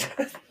night long.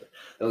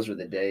 Those were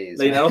the days.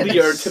 Like, I don't think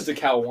you ever tipped a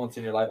cow once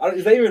in your life.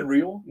 Is that even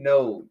real?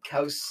 No,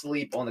 cows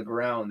sleep on the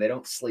ground. They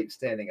don't sleep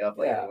standing up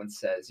like Yeah. everyone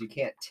says. You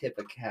can't tip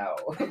a cow.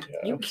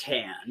 You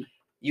can,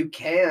 You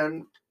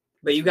can,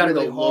 but you gotta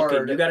Really go looking.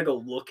 hard. You gotta go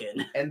looking.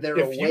 and they're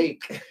If you-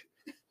 awake.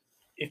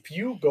 If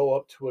you go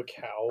up to a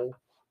cow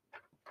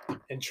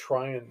and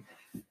try and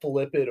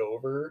flip it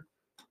over,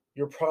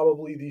 you're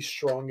probably the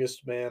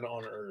strongest man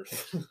on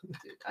earth. Dude,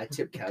 I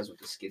tip cows with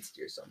the skid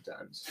steer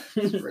sometimes.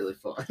 It's really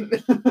fun.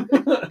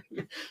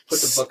 Put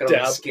the bucket on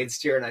the Stab. skid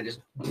steer and I just.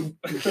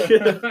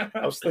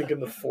 I was thinking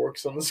the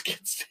forks on the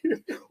skid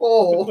steer.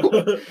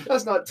 Oh,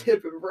 that's not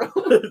tipping, bro.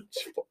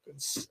 Just fucking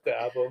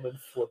stab them and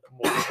flip them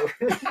over.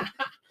 Get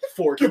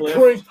Forklift.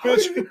 pranked, How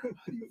bitch.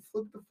 do you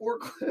flip the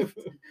forklift?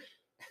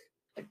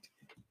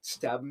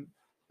 Stab him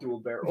through a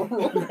barrel.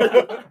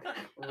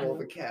 Roll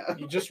the cow.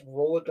 You just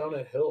roll it down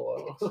a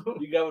hill.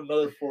 You got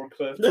another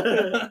forklift.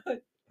 All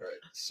right.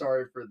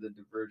 Sorry for the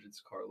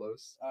divergence,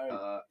 Carlos. All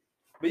right.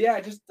 But yeah,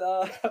 just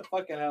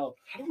fucking hell.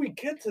 How do we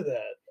get to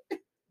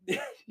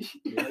that?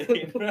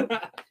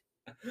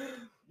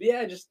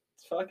 Yeah, just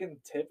fucking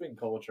tipping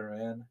culture,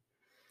 man.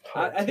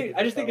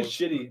 I just think it's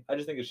shitty. I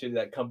just think it's shitty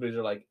that companies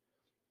are like,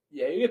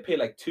 yeah, you get paid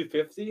like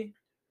 $250,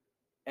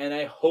 and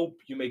I hope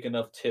you make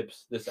enough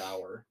tips this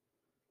hour.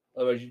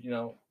 Otherwise,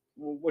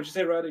 what'd you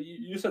say, Ryder?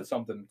 You said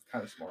something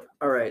kind of smart.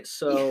 All right,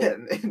 so Yeah,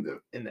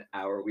 in the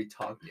hour we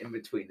talked in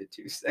between the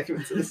two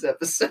segments of this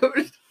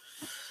episode.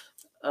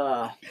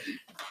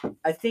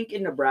 I think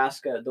in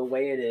Nebraska the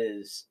way it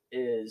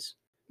is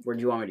where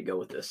do you want me to go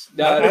with this?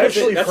 I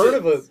actually heard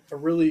of a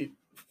really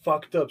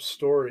fucked up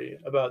story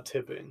about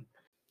tipping.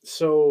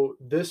 So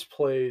this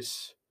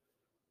place,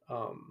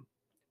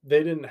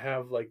 they didn't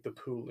have like the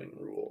pooling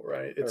rule,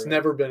 right? It's Alright.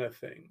 never been a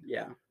thing,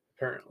 Yeah.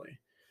 apparently.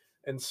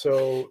 And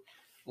so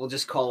We'll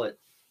just call it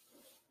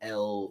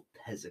El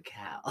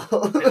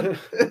Pezacal.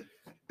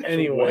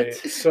 anyway, What?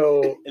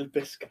 so El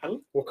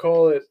pescal? we'll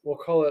call it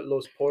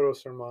Los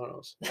Poros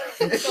Hermanos.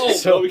 No,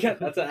 So- no, we can't.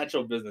 That's an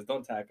actual business.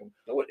 Don't tag them.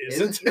 No, it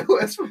Isn't isn't. no,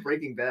 that's from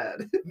Breaking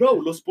Bad, No,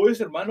 Los Pollos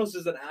Hermanos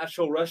is an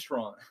actual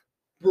restaurant.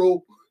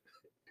 bro.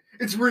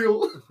 It's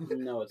real.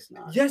 No, it's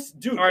not. Yes,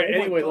 dude. All right, oh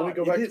my anyway, let me God,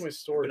 go it back to is. my I've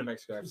story. been to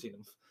Mexico. I've seen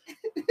them.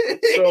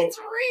 It's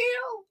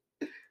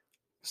real.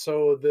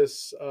 So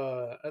this,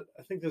 I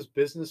think this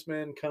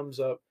businessman comes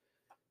up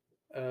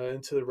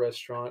into the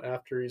restaurant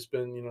after he's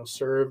been,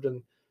 served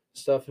and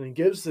stuff, and he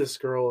gives this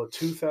girl a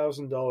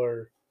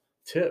 $2,000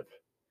 tip,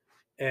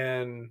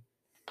 and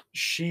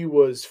she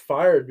was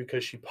fired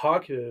because she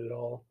pocketed it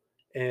all,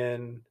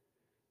 and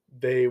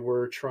they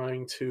were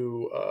trying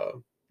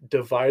to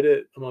divide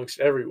it amongst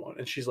everyone,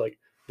 and she's like,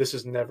 this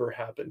has never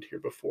happened here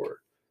before,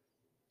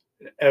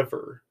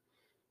 ever.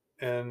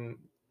 And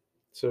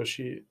so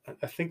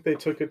I think they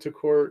took it to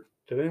court.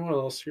 Did anyone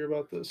else hear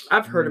about this?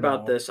 I've heard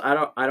about No. this.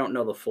 I don't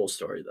know the full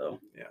story though.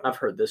 Yeah, I've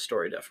heard this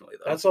story definitely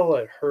though. that's all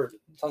I heard.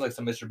 Sounds like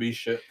some Mr. Beast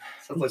shit.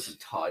 Sounds like some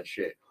Todd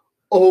shit.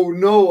 Oh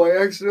no,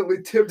 I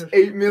accidentally tipped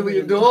 $8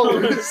 million.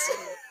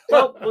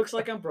 Well, looks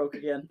like I'm broke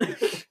again.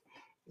 It's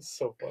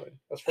so funny.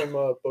 That's from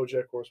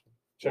BoJack Horseman.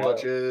 Check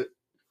Watch it out. it.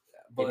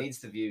 But- It needs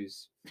the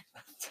views.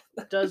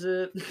 Does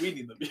it? We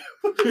need the view.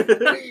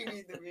 We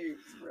need the views,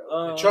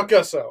 bro. Chuck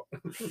us out.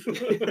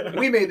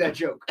 We made that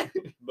joke.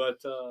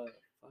 But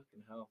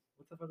fucking hell,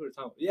 what the fuck are we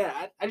talking about?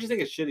 Yeah, I just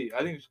think it's shitty.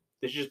 I think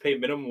they should just pay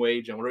minimum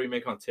wage and whatever you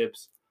make on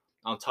tips.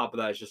 On top of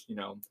that, it's just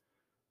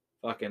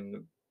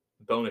fucking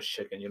bonus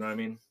chicken. You know what I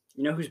mean?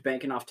 You know who's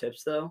banking off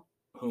tips though?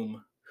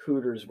 Whom?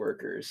 Hooters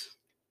workers.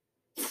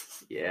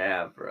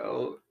 Yeah,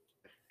 bro.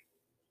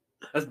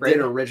 That's Great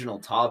different. original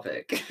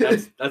topic.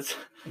 That's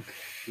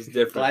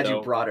different. Glad though.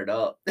 you brought it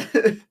up.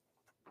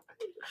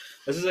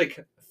 This is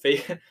like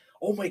fake.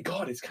 Oh my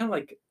god, it's kind of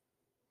like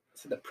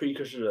it's the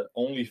precursor to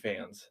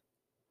OnlyFans.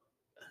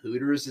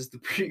 Hooters is the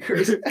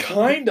precursor.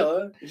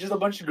 Kinda. It's just a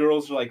bunch of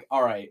girls who are like,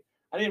 all right,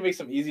 I need to make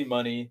some easy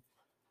money.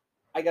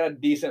 I got a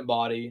decent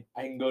body.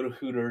 I can go to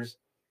Hooters,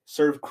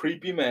 serve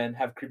creepy men,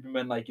 have creepy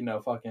men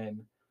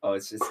fucking Oh,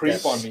 it's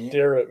creep on me.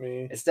 Stare at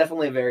me. It's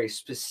definitely a very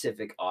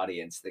specific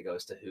audience that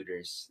goes to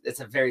Hooters. It's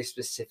a very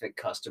specific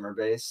customer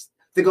base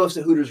that goes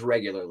to Hooters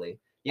regularly.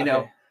 You know,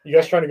 Okay. You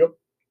guys trying to go?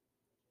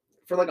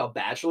 for like a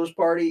bachelor's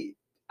party,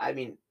 I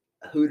mean,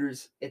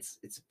 Hooters, it's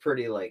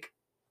pretty like.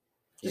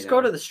 Just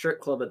go to the strip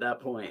club at that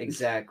point.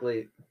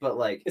 Exactly, but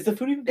like Is the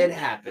food even it good?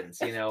 happens,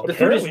 you know. The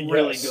food is Apparently,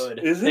 really yes. good.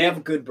 Is They it?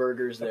 have good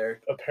burgers there.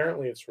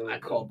 Apparently, it's really. I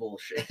good. call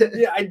bullshit.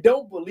 Yeah, I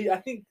don't believe. I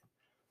think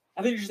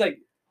just like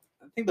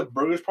I think the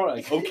burger's probably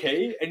like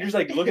okay, and you just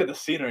like look at the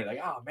scenery like,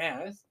 oh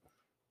man,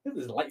 this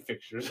is light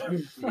fixtures.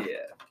 Yeah,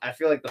 I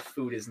feel like the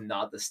food is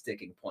not the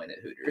sticking point at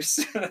Hooters.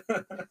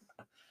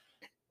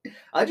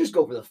 I just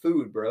go for the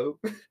food, bro.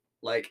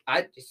 Like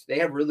they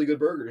have really good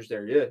burgers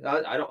there. Yeah,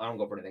 I don't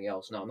go for anything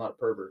else. No, I'm not a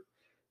pervert.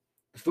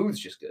 The food's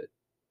just good.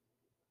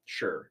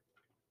 Sure.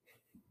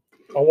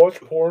 I'll watch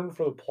porn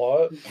for the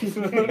plot.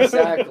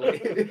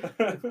 Exactly.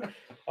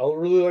 I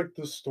really like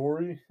the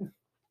story.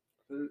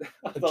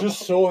 I It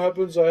just so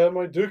happens I have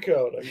my dick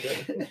out. I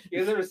guess.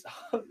 you guys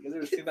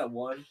ever seen that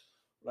one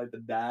like the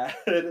dad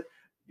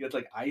gets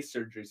like eye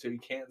surgery so he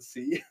can't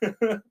see,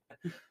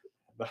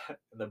 but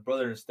the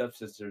brother and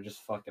stepsister are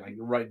just fucking like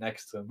right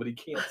next to him, but he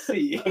can't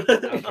see.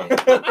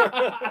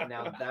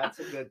 Now that's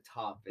a good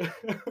topic.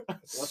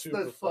 What's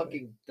Super the funny.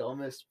 fucking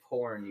dumbest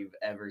porn you've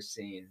ever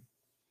seen?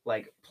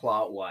 Like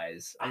plot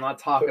wise. I'm not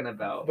talking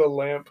about the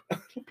lamp?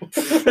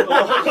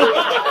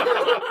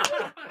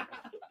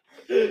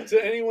 To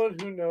anyone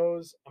who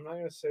knows, I'm not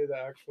gonna say the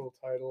actual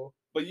title,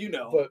 But you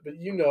know, but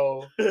you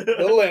know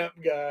the lamp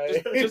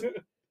guy. Just-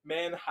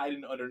 man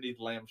hiding underneath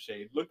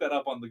lampshade. Look that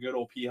up on the good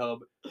old P Hub.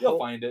 You'll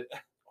find it.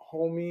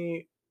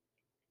 Homie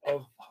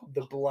of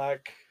the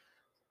black.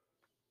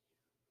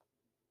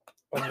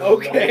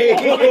 Okay.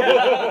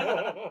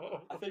 I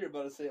thought you were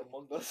about to say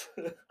Among Us.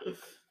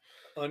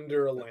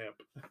 Under a lamp.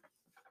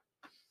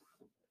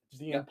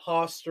 The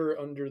imposter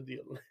under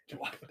the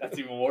lamp. That's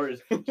even worse.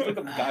 Just look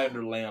up guy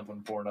under lamp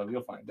on Pornhub.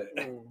 You'll find it.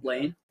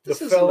 Lane. The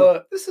isn't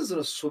fella, this isn't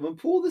a swimming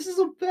pool, this is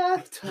a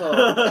bathtub.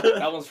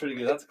 That one's pretty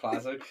good. That's a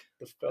classic.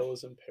 the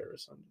fella's in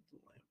Paris under the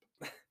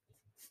lamp.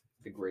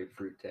 The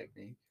grapefruit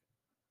technique.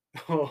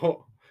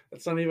 Oh,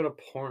 that's not even a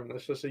porn.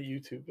 That's just a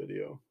YouTube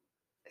video.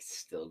 It's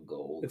still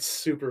gold. It's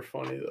super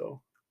funny though.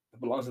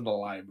 It belongs in the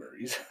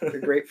libraries. The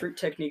grapefruit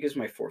technique is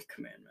my fourth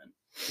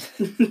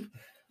commandment.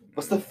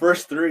 What's the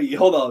first three?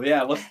 Hold on.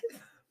 Yeah. What's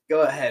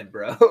Go ahead,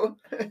 bro.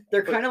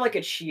 They're kind of like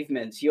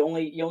achievements. You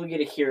only get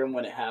to hear them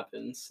when it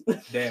happens.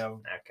 damn.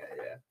 Okay,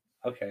 yeah.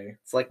 Okay.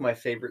 It's like my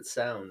favorite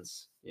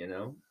sounds, you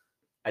know?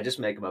 I just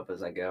make them up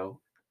as I go.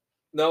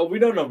 No, we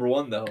know number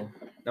one though.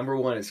 Number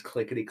one is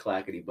clickety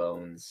clackety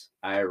bones.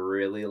 I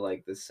really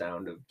like the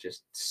sound of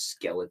just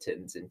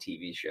skeletons in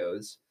TV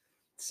shows.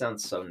 It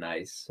sounds so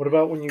nice. What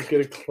about when you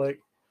get a click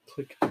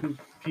two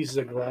pieces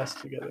of glass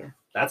together?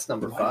 That's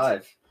number What?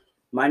 5.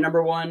 My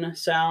number one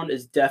sound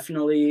is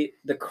definitely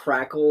the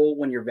crackle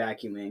when you're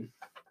vacuuming.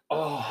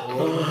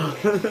 Oh.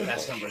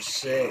 That's number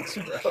 6,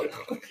 bro.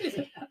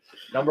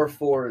 Number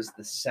 4 is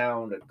the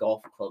sound a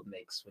golf club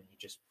makes when you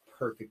just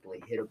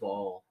perfectly hit a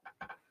ball.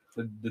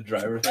 the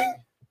driver thing.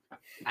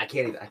 I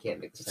can't make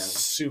the It's sound.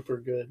 super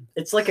good.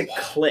 It's like a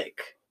click.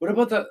 What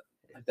about the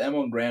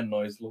M1 Grand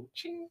noise? Little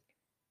ching.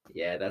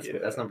 Yeah, that's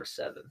Yeah. number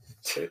 7.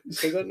 Say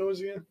that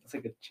noise again. It's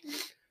like a ching.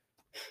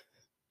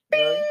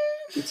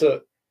 It's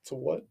a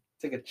what?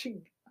 It's like a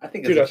ching. I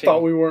think Dude, I it's a thought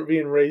ching. we weren't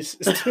being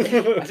racist.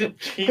 I said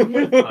ching.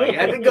 Oh, you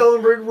had to go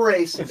and bring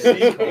race. into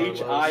this,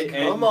 Carlos.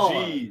 Come on,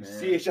 CHING.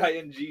 man.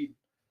 CHING.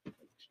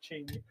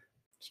 Ching.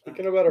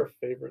 Speaking about our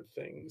favorite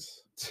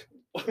things.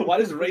 Why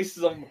does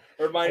racism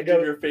remind you gotta-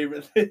 of your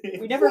favorite thing?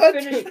 We never What?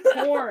 finished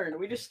porn.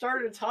 We just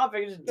started a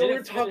topic. And just No, we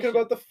didn't were talking finish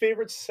about the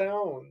favorite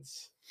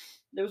sounds.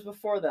 It was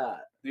before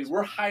that. Dude,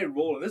 we're high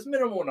rolling. This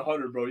minimum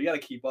 100, bro. You gotta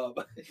keep up.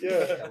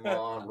 Yeah. Come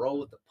on, roll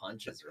with the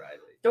punches, Riley.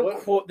 Don't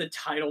What? quote the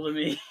title to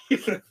me.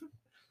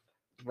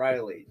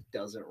 Riley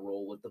doesn't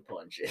roll with the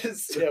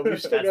punches. Yeah, we've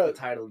still That's got the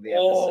title of the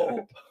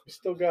episode. we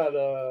still got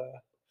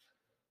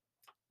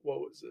what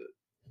was it?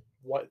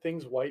 What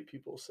things white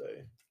people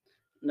say.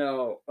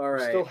 No, all We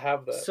right. still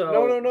have that.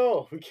 So-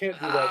 No. We can't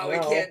do that now. We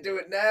can't do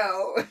it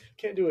now.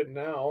 Can't do it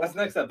now. That's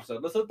next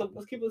episode. Let's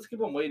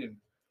keep on waiting.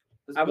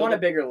 I want a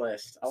big. bigger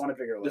list.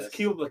 Let's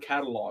keep up the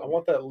catalog. I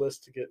want that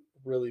list to get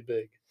really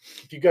big.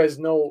 If you guys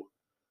know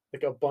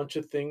like a bunch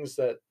of things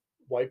that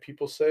white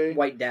people say,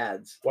 White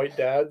dads. white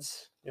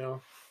dads,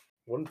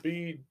 wouldn't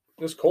be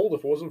this cold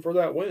if it wasn't for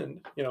that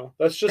wind.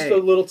 That's just Hey. a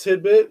little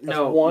tidbit. That's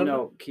one.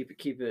 No. Keep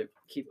it.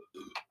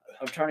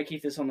 I'm trying to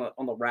keep this on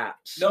the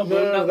wraps. No,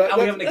 No, no, that- now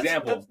we have an that's-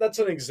 example. That's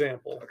an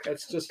example. Okay.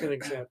 That's just an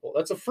example.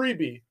 That's a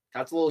freebie.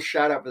 That's a little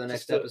shout out for the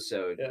next Just a-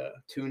 episode. Yeah.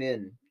 Tune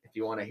in if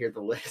you want to hear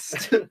the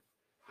list.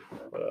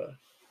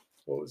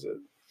 What was it?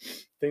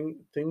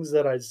 Things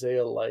that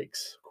Isaiah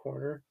likes.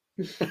 Corner.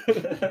 All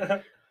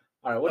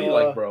right, what do you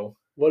like, bro?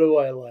 What do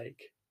I like?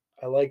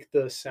 I like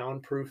the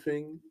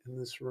soundproofing in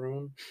this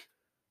room.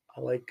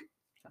 I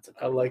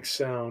like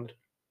sound.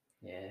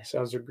 Yeah.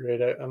 Sounds are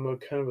great. I'm a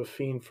kind of a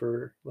fiend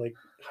for like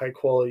high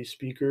quality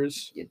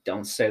speakers. You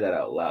don't say that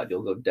out loud.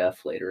 You'll go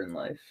deaf later in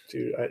life.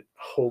 Dude, I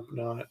hope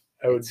not.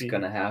 It's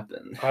gonna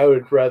happen. I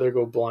would rather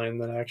go blind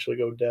than actually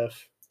go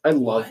deaf. I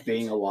love What?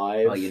 being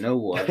alive. Oh, you know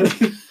what?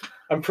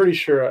 I'm pretty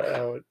sure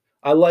I would.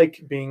 I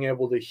like being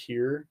able to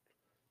hear.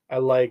 I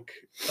like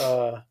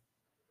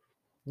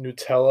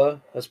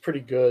Nutella. That's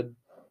pretty good.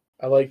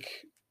 I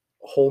like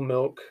whole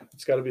milk.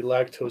 It's got to be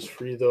lactose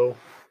free though.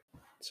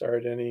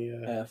 Sorry to any.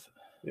 F.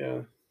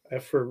 Yeah,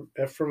 F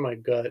for my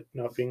gut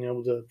not being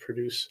able to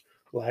produce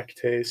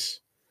lactase.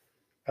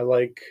 I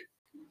like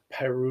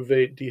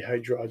pyruvate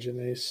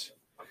dehydrogenase.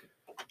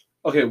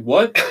 Okay,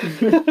 what?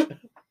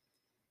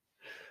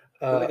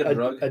 Like a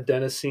drug?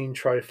 Adenosine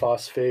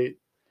triphosphate.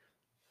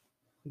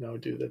 No,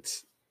 dude,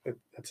 that's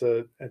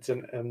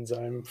an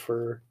enzyme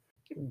for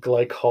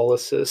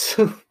glycolysis.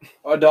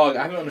 Oh, dog,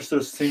 I haven't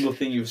understood a single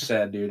thing you've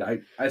said, dude.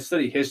 I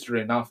study history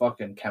and not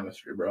fucking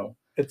chemistry, bro.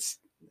 It's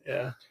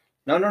yeah.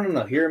 No.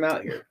 Hear him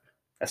out here.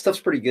 That stuff's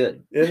pretty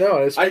good. Yeah, no,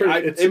 it's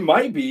pretty, It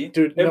might be,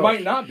 dude, It no,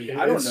 might not be.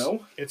 I don't it's-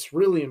 know. It's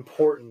really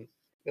important.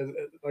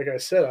 Like I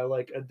said, I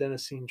like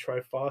adenosine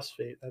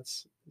triphosphate.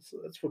 That's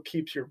what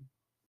keeps your,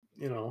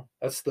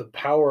 that's the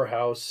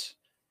powerhouse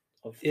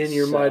in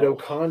your Cell.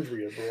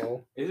 mitochondria,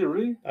 bro. Is it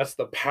really? That's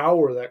the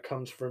power that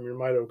comes from your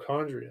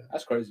mitochondria.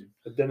 That's crazy.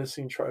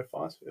 Adenosine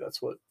triphosphate.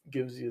 That's what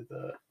gives you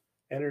the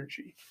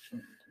energy.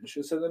 You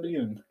should have said that at the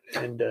beginning.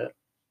 And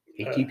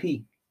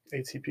ATP.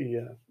 ATP,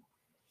 yeah.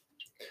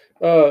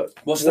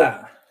 What's what-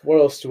 that? What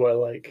else do I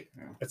like?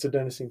 Yeah. It's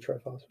adenosine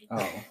triphosphate.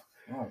 Oh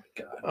my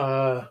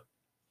god.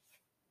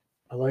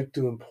 I like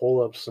doing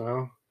pull-ups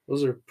now.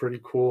 Those are pretty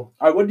cool.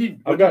 All right, what do you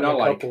I've not gotten a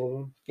like? couple of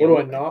them. Yeah, What do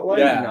I what- not like?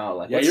 Yeah. No,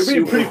 like, Yeah, what's you're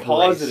being pretty super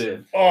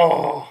positive.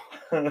 Oh,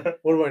 What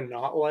what do I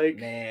not like?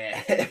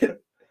 Man.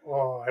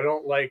 Oh, I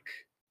don't like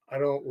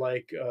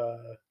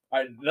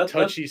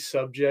touchy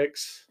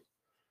subjects.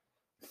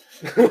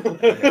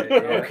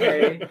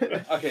 Okay.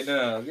 Okay,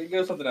 no.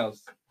 Go something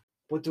else.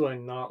 What do I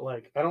not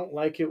like? I don't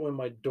like it when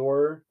my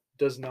door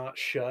does not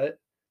shut.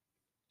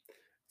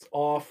 It's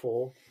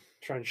awful.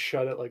 Try and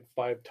shut it like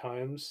 5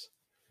 times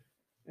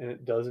and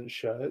it doesn't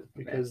shut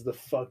because the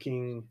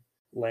fucking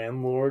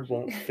landlord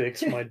won't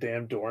fix my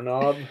damn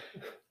doorknob.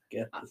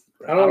 Get this.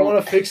 I don't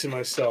want to fix it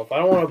myself. I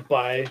don't want to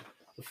buy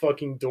the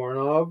fucking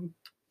doorknob.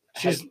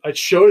 I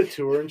showed it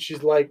to her and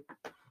she's like,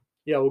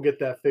 "Yeah, we'll get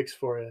that fixed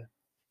for you."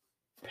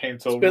 Paint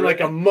It's over. been like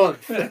a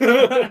month.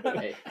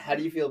 Hey, how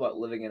do you feel about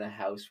living in a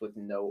house with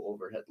no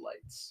overhead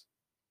lights?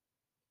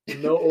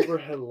 No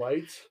overhead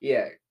lights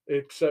Yeah,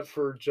 except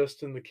for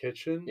just in the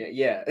kitchen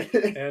yeah.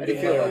 and How do you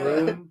in feel my about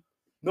that? room.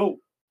 No.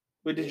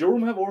 Wait, did your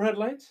room have overhead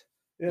lights?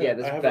 Yeah,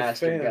 this I have a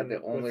bastard got fan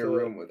the only with a-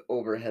 room with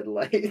overhead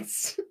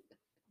lights.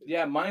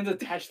 Yeah, mine's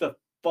attached to the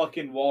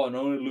fucking wall and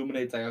only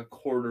illuminates like a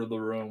quarter of the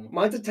room.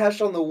 Mine's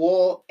attached on the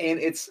wall, and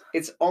it's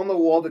on the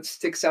wall that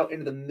sticks out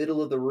into the middle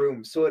of the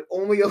room, so it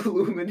only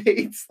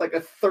illuminates like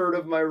a third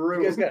of my You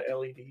room. guys got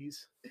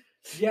LEDs.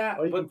 Yeah,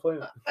 Why you but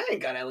complaining? I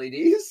ain't got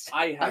LEDs.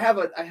 I I have.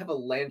 have a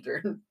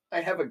lantern. I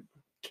have a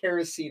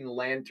kerosene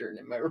lantern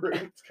in my room.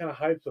 It's kind of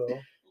hype though.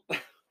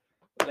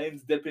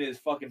 Lane's dipping his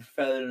fucking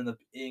feather in the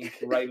ink,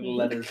 writing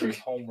letters for his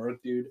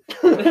homework, dude.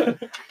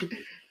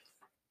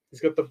 He's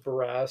got the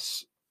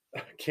brass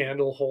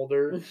candle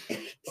holder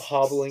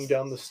hobbling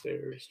down the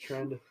stairs,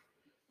 trying to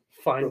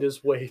find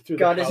his way through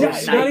God, the is house. Yeah, it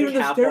it's night not even the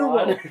cap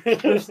stairwell.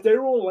 on? The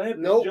stairwell lamp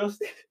Nope. is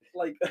just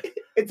like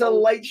It's a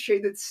light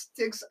shade that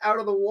sticks out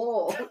of the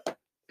wall.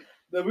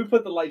 then we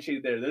put the light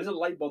shade there. There's a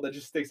light bulb that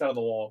just sticks out of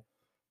the wall,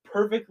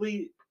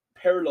 perfectly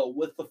parallel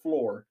with the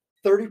floor.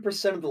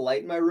 30% of the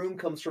light in my room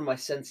comes from my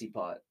Sensi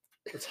pot.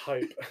 It's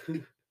hype.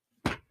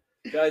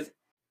 Guys,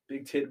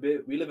 big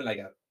tidbit: we live in like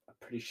a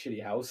pretty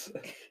shitty house.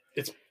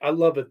 I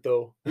love it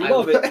though. You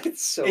love it.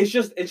 It's so. It's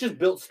just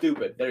built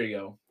stupid. There you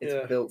go. It's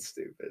Yeah. built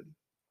stupid.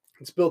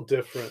 It's built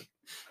different.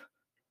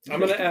 I'm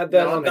gonna add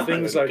that No, on no,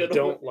 things no, I no.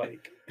 don't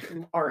like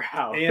Our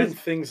house. and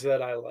things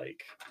that I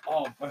like.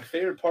 Oh, my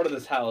favorite part of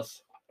this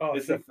house Oh,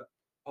 is the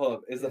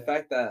Yeah.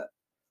 fact that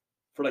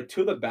for like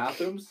 2 of the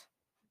bathrooms,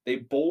 they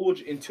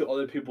bulge into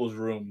other people's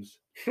rooms.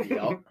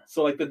 Yup.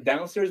 So like the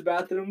downstairs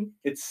bathroom,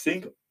 its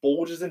sink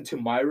bulges into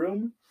my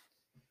room,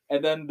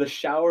 and then the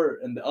shower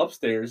in the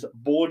upstairs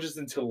bulges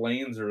into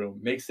Lane's room.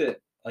 Makes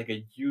it like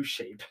a U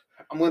shape.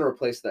 I'm gonna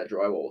replace that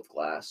drywall with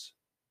glass.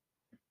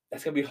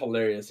 That's gonna be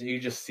hilarious. You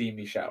just see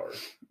me shower.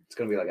 It's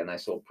gonna be like a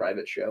nice little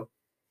private show.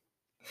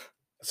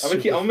 I'm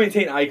gonna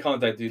maintain eye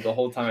contact, dude, the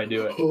whole time I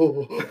do it.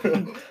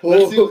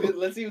 Let's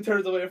Let's see who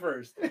turns away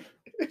first.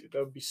 Dude, that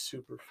would be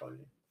super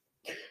funny.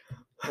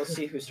 Let's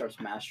see who starts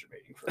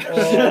masturbating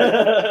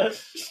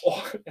first.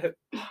 Oh,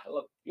 I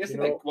love. You guys You see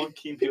know- like one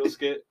Key and Peele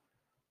skit?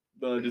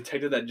 The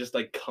detective that just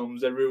like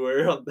comes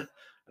everywhere on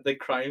the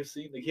crime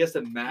scene. Like he has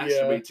to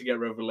masturbate to get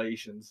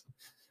revelations,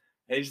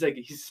 and he's like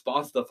he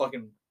spots the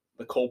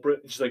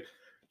culprit, and just like,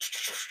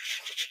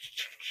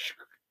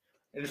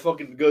 and just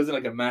fucking goes in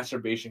like a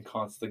masturbation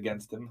contest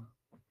against him.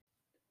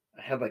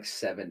 I had like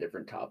 7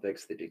 different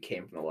topics that just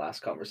came from the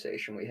last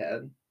conversation we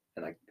had,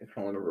 and I can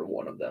only remember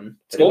one of them.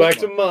 Let's go back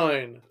to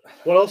mine.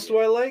 What else do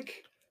I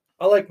like?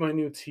 I like my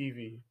new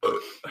TV.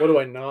 What do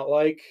I not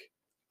like?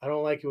 I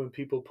don't like it when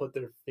people put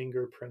their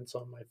fingerprints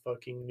on my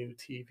fucking new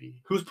TV.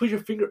 Who's put your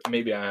finger?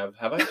 Maybe I have.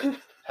 Have I?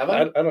 Have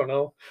I I? don't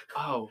know.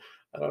 Oh,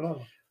 I don't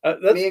know.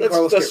 Me and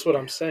Carlos That's get- what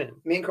I'm saying.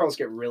 Me and Carlos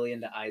get really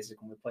into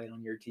Isaac when we play it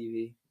on your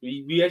TV.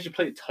 we actually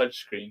played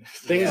touchscreen.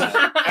 Things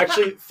Yeah.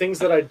 actually things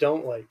that I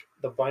don't like.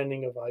 The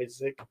Binding of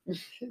Isaac,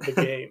 the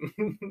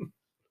game.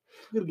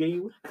 Good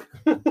game.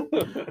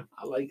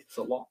 I like it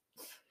a lot.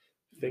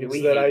 Things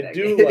We that hate I that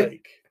do game.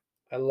 like.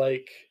 I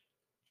like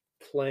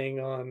playing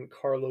on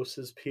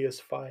Carlos's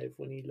PS5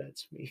 when he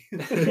lets me. We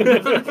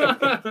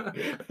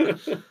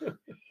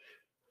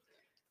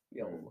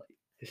don't like.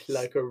 It's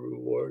like a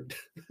reward.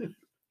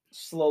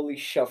 Slowly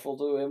shuffle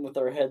to him with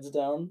our heads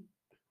down.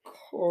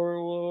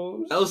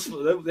 Carlos. That was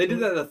they did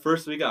that the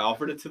first week I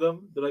offered it to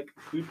them. They're like,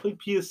 "We play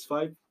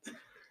PS5."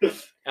 And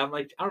I'm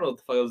like, I don't know what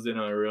the fuck I was doing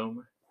in my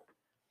room.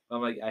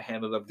 I'm like, I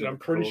handed up. Dude, the I'm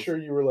pretty controls. sure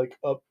you were like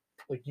up,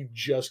 like you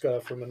just got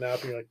up from a nap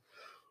and you're like,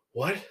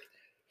 what?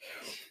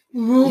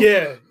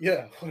 Yeah,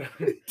 yeah.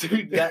 whatever."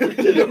 Dude, that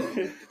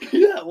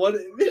yeah, what?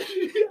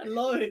 I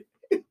love it.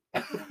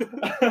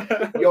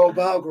 Yo,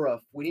 Balgruff,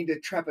 we need to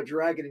trap a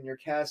dragon in your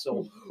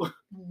castle.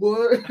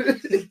 What?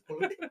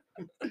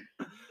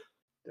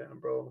 Damn,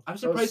 bro. I'm That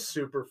was surprised-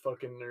 super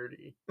fucking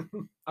nerdy.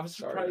 I'm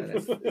Sorry,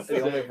 surprised. man. It's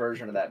the only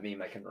version of that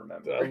meme I can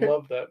remember. I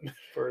love that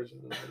version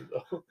of it,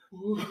 though.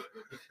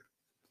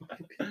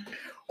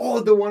 Oh,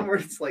 the one where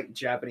it's like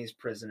Japanese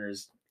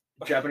prisoners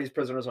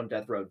on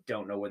death row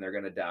don't know when they're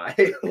gonna die.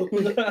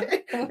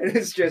 And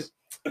it's just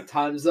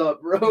time's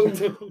up, bro.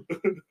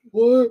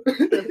 What?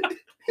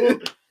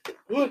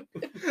 What?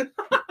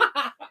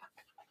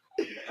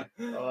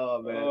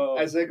 Oh man. Oh.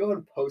 As I go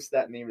and post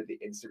that meme to the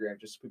Instagram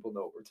just so people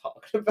know what we're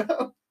talking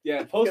about.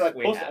 Yeah, post like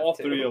we post have all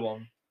to. 3 of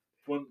them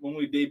when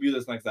we debut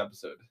this next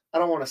episode. I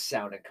don't want to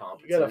sound You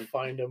incompetent. gotta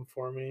find him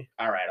for me.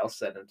 Alright, I'll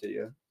send them to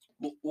you.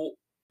 Well,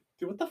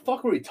 dude, what the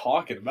fuck were we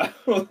talking about?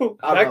 I don't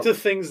Back know. to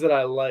things that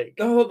I like.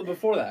 No,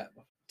 before that,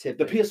 the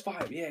Tipping.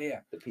 PS5. Yeah.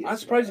 The PS5. I'm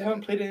surprised you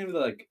haven't played any of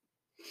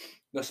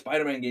the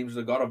Spider-Man games,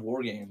 the God of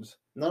War games.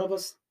 None of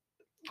us.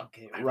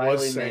 Okay, I Riley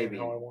was saying maybe.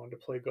 how I wanted to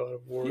play God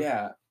of War.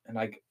 Yeah, and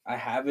like I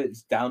have it,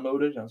 it's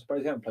downloaded. I'm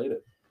surprised you haven't played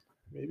it.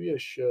 Maybe I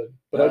should.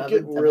 But No, I'd get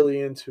I've been-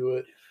 really into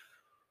it.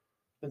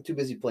 I'm too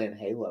busy playing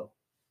Halo.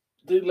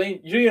 Dude,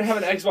 Lane, you don't even have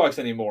an Xbox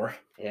anymore.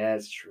 Yeah,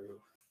 it's true.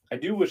 I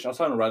do wish I was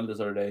talking to Riley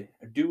this other day.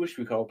 I do wish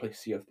we could all play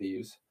Sea of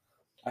Thieves.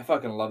 I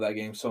fucking love that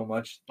game so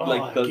much. Oh,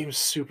 Like that game's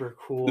super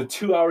cool. the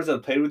 2 hours I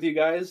played with you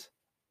guys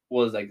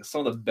was like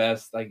some of the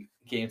best like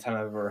game time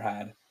I've ever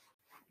had.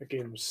 That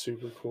game is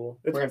super cool.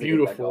 We're It's gonna have to get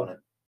back beautiful. on it.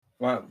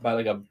 I might buy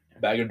like a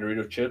bag of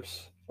Dorito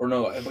chips. Or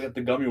no, I get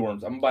the gummy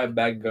worms. I'm gonna buy a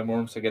bag of gummy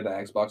worms to get the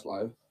Xbox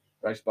Live.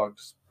 Or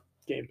Xbox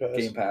Game Pass.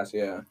 Game Pass,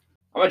 yeah.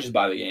 I might just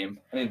buy the game.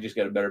 I need to just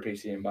get a better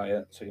PC and buy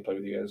it so I can play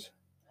with you guys.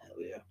 Hell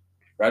yeah.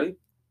 Ready?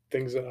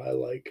 Things that I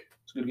like.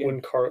 It's a good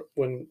game.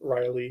 When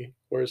Riley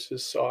wears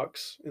his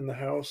socks in the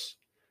house.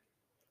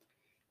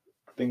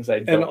 Things I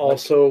don't And like.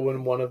 also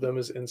when one of them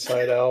is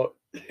inside out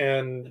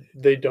and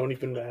they don't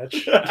even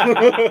match.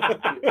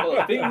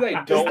 Well, things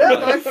I Is don't that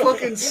my like.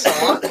 fucking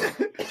sock?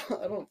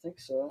 I don't think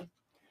so.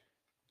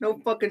 No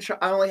fucking shot.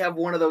 I only have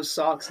one of those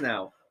socks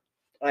now.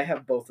 I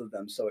have both of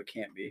them, so it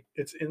can't be.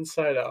 It's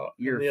inside out.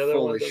 and You're the other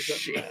full one of doesn't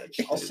shit.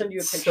 match. I'll dude. send you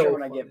a It's picture so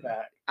when I get funny.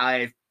 back.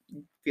 I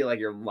feel like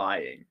you're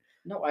lying.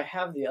 No, I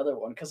have the other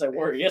one because I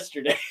wore it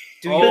yesterday.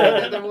 Do you Oh,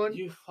 have the other one?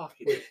 You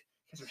fucking. Wait. You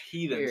guys are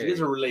heathens. Here. You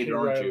guys are Hey, related,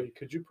 aren't Riley, you?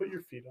 could you put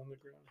your feet on the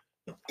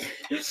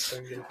ground? So I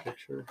can get a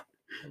picture.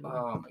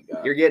 Oh my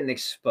god. You're getting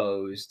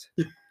exposed.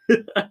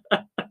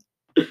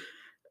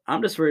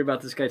 I'm just worried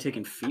about this guy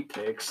taking feet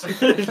pics.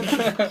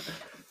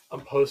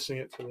 I'm posting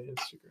it to the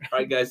Instagram. All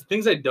right, guys.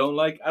 Things I don't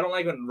like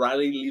when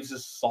Riley leaves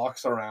his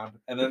socks around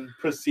and then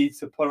proceeds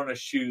to put on his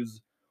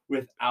shoes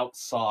without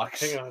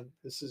socks. Hang on,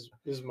 this is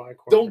my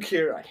corner. Don't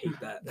care. I hate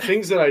that.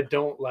 Things that I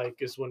don't like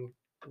is when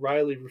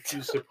Riley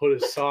refused to put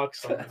his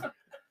socks on.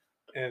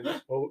 And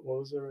what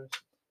was the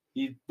rest?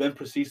 He then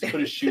proceeds to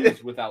put his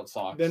shoes without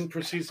socks. Then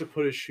proceeds to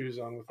put his shoes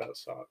on without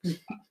socks.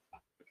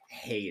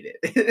 Hate it.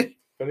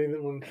 If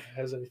anyone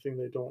has anything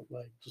they don't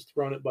like, just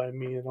run it by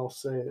me and I'll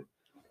say it.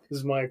 This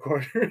is my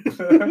corner.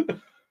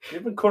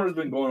 Your corner's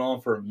been going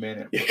on for a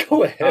minute. Yeah,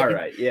 go ahead. All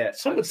right, yeah.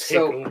 Someone take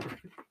So over.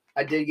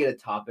 I did get a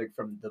topic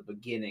from the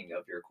beginning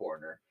of your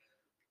corner.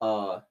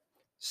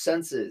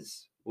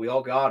 Senses. We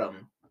all got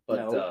them, but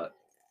No.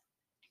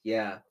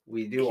 yeah,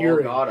 we do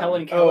Hearing. all got them.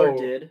 Helen Keller Oh.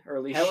 did, or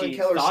at least Helen she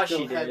Keller thought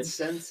still she had did.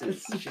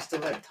 senses. She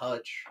still had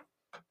touch.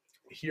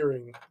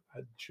 Hearing,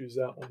 I'd choose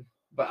that one.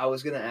 But I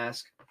was gonna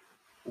ask,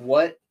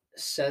 what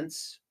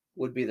sense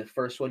would be the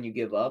first one you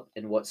give up,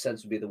 and what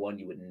sense would be the one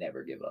you would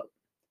never give up?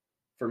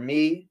 For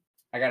me,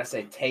 I gotta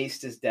say,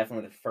 taste is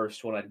definitely the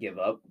first one I'd give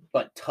up,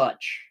 but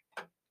touch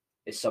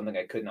is something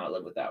I could not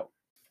live without.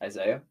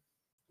 Isaiah?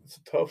 It's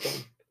a tough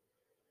one.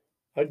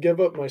 I'd give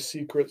up my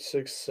secret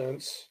sixth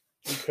sense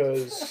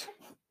because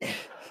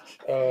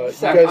I'm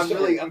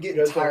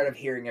getting tired of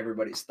hearing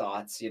everybody's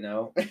thoughts, you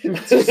know?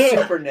 It's just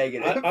super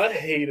negative. I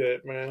hate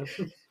it, man.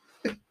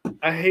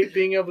 I hate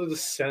being able to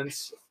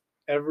sense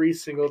every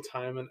single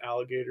time an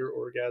alligator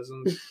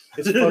orgasms.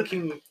 It's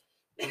fucking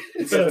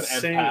it's An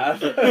insane.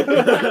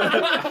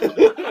 empath.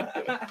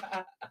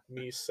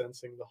 Me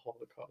sensing the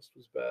Holocaust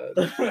was bad.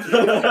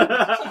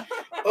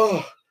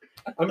 Oh,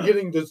 I'm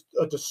getting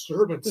a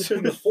disturbance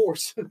in the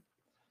force.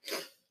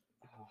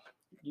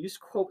 You just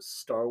quote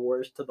Star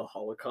Wars to the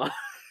Holocaust.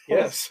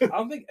 Yes. I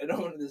don't think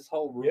anyone in this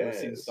whole room has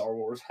seen Yes. Star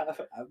Wars. Have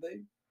they?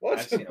 What?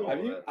 I've seen all Have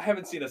of you? it. I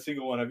haven't seen a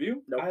single one. Have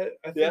you? Nope. I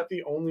think Yep.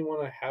 the only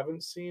one I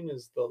haven't seen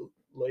is the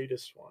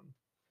latest one.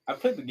 I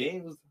played the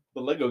games,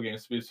 the Lego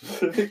games to be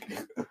specific.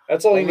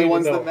 That's all you Only need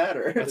ones to know. that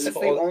matter. That's That's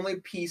the all- only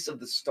piece of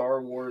the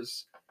Star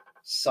Wars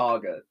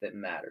saga that They're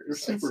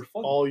matters. super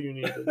fun. All you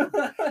needed.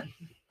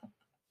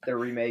 They're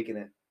remaking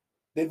it.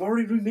 They've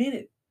already remade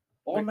it.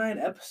 All 9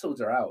 episodes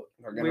are out.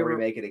 We're gonna We were-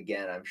 remake it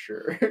again, I'm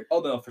sure.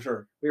 Oh no, for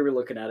sure. We were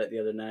looking at it the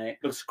other night.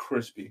 Looks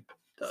crispy.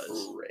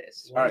 Does.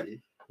 Chris. All right.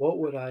 What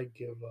would I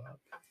give up?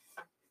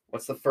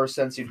 What's the first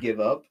sense you'd give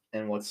up,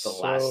 and what's the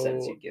last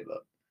sense So- you'd give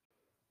up?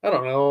 I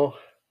don't know.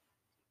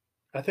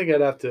 I think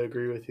I'd have to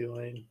agree with you,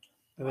 Lane.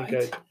 I think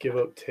Right. I'd give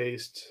up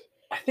taste.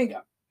 I think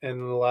And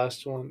the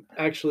last one,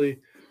 actually,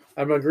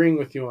 I'm agreeing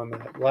with you on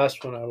that.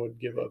 Last one I would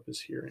give up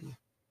is hearing.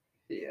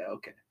 Yeah,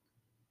 okay.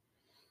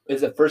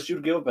 is it first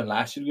you'd give up and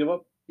last you'd give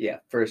up? Yeah,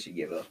 first you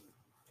give up.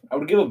 I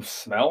would give up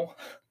smell.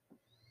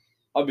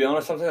 I'll be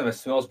honest, sometimes my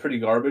smell is pretty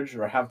garbage,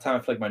 or half the time I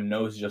feel like my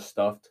nose is just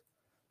stuffed.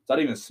 So I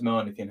don't even smell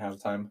anything half the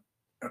time.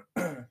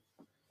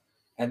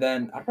 And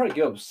then I'd probably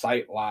give up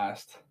sight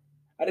last.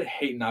 I did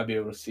hate not being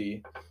able to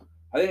see.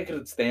 I think I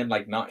could stand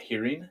like not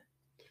hearing.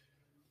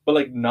 But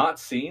like not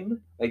seeing,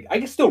 like I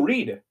can still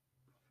read.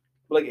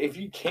 But like if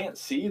you can't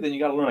see, then you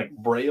gotta learn like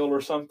Braille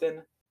or something.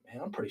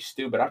 Man, I'm pretty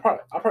stupid. I'd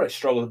probably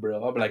struggle with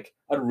Braille.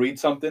 I'd read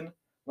something, I'm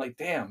like,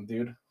 damn,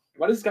 dude,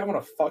 why does this guy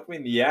want to fuck me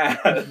in the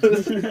ass?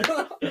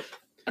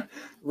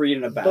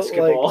 Reading a But, like,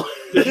 basketball.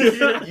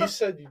 You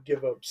said you'd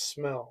give up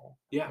smell.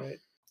 Yeah. Right?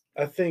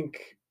 I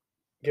think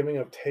giving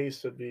up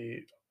taste would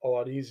be a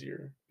lot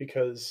easier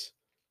because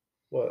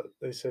what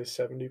they say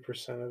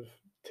 70% of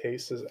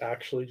taste is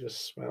actually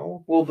just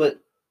smell. Well, but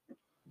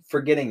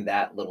forgetting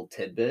that little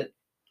tidbit,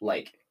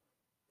 like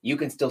you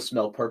can still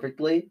smell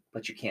perfectly,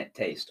 but you can't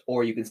taste,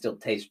 or you can still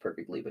taste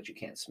perfectly, but you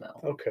can't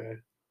smell. Okay.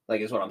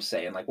 Like is what I'm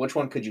saying. Like which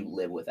one could you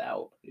live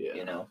without? Yeah.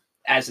 You know,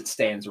 as it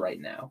stands right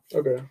now.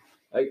 Okay.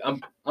 Like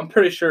I'm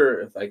pretty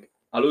sure if like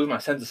I lose my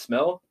sense of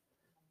smell,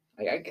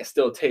 like I can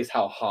still taste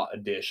how hot a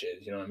dish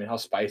is. You know what I mean? How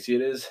spicy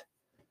it is.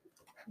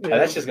 Yeah.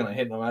 That's just gonna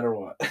hit no matter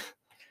what.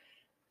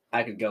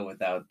 I could go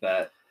without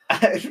that.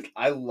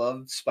 I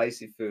love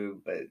spicy food,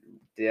 but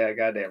yeah,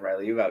 goddamn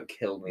Riley, you about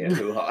killed me at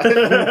Hoo Ha.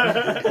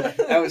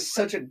 That was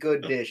such a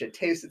good dish. It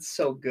tasted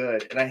so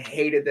good, and I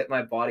hated that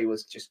my body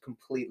was just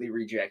completely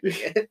rejecting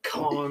it.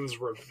 Khan's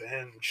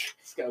revenge.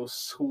 This guy was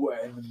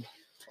sweating,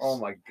 Oh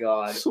my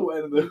god.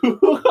 sweating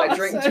the. I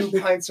drank 2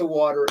 pints of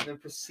water and then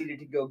proceeded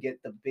to go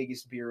get the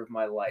biggest beer of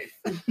my life.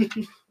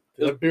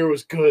 That beer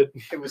was good,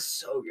 It was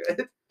so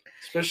good.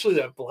 especially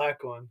that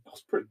black one. That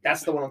was pretty.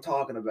 That's the one I'm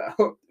talking about.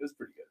 It was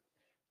pretty good.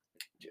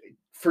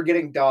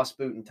 Forgetting Das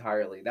Boot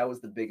entirely, that was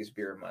the biggest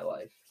beer of my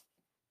life.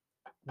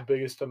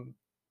 Biggest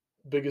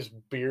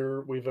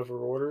beer we've ever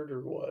ordered,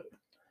 or what?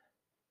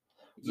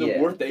 Was it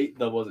worth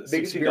was it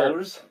Biggest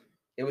 $60?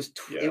 It was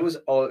Yeah. it was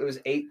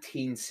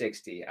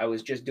 $18.60. I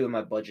was just doing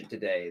my budget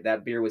today.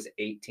 That beer was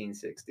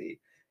 $18.60,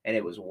 and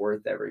it was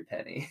worth every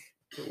penny.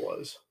 It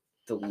was.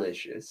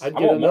 Delicious. I'd I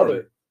get want more.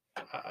 another.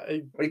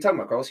 What are you talking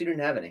about, Carlos? You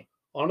didn't have any.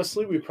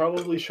 Honestly, we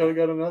probably should have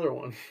got another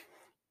one.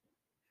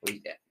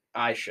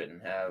 I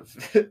shouldn't have.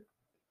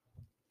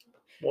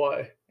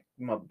 Why?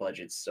 My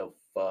budget's so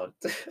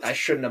fucked. I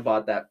shouldn't have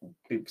bought that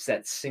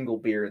single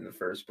beer in the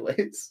first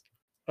place.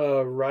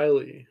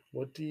 Riley,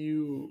 what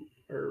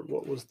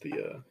was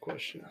the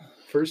question?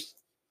 First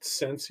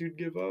cents you'd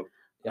give up?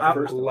 Yeah, Or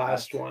first and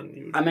last one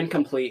you would I'm in give up?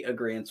 complete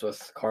agreement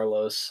with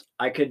Carlos.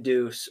 I could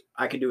do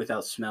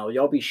without smell.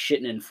 Y'all be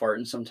shitting and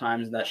farting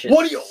sometimes. And that shit.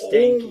 What are you?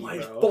 Stinky, Oh my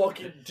bro.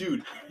 fucking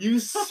dude! You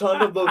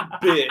son of a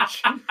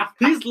bitch!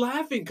 He's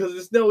laughing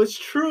because it's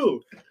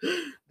true.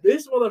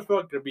 This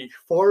motherfucker be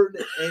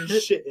farting and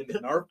shitting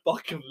in our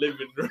fucking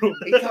living room.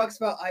 He talks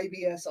about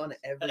IBS on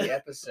every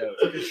episode.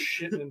 Just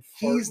shitting and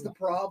He's farting. the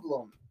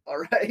problem. All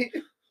right.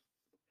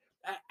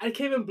 I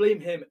can't even blame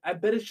him. I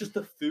bet it's just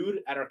the food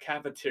at our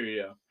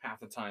cafeteria half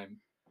the time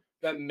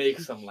that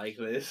makes him like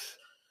this.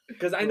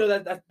 Because I know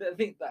that I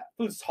think that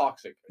food's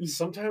toxic.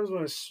 Sometimes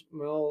when I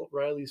smell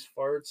Riley's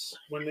farts,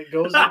 when it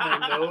goes in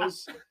my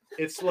nose,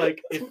 it's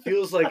like it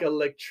feels like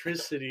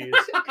electricity.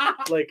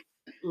 It's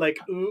like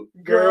ooh,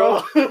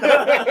 girl.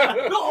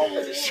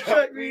 No,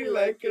 shut me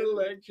like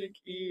electric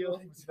eel.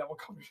 I didn't see that one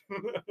coming.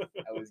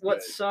 That was What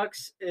good.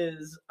 sucks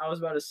is I was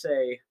about to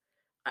say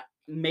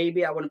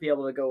maybe I wouldn't be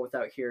able to go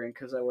without hearing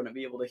because I wouldn't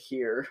be able to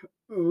hear.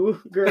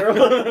 Ooh, girl.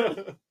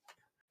 That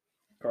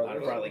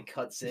Carlos. probably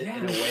cuts it in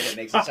a way that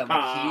makes it sound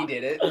like he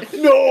did it.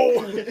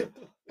 No.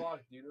 Fuck,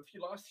 dude. If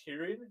you lost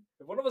hearing,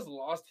 if one of us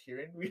lost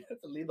hearing, we'd have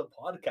to leave the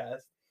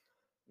podcast.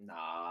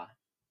 Nah.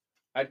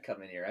 I'd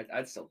come in here.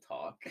 I'd still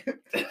talk.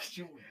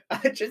 You-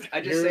 I just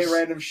say Here's-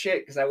 random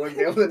shit because I wouldn't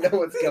be able to know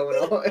what's going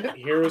on.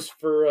 Here's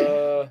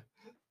for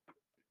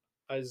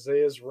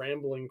Isaiah's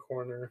rambling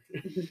corner.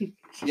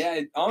 yeah.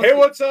 It, Hey, honestly,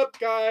 what's up,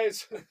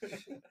 guys?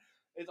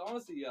 It's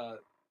honestly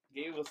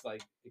gave us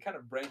like it kind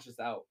of branches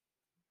out.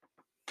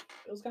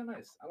 It was kind of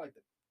nice. I liked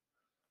it.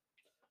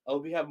 Oh,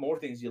 we have more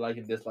things you like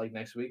and dislike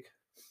next week.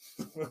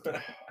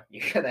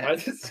 You're gonna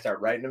have to start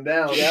writing them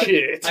down.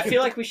 Shit. I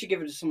feel like we should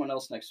give it to someone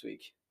else next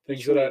week. Things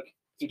Each that I- week.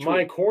 Each my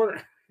week.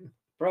 corner.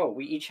 Bro,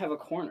 we each have a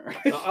corner.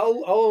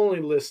 I'll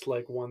only list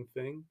like one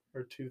thing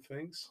or two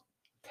things.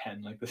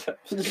 10 like this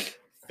episode.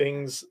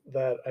 Things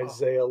that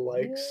Isaiah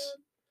likes.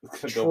 Go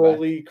back.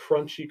 Trolley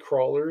crunchy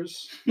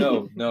crawlers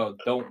No,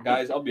 don't,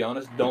 guys. I'll be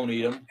honest. Don't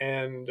eat them.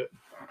 and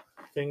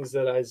things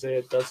that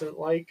Isaiah doesn't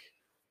like.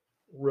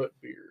 Root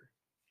beer.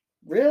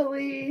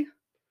 Really?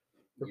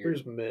 Root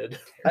beer's mid.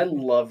 I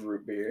love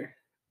root beer.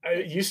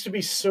 It used to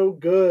be so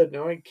good.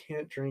 Now I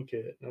can't drink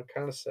it. And I'm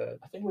kind of sad.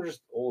 I think we're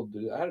just old,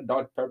 dude. I had a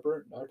Dr.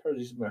 Pepper. Dr. Pepper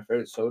used to be my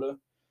favorite soda.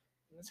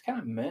 It's kind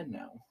of mad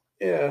now.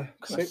 Yeah.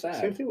 Kinda Same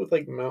sad. thing with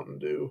like Mountain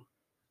Dew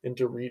and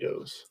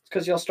Doritos. It's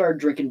because y'all started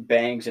drinking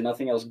bangs and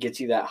nothing else gets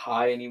you that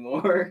high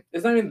anymore.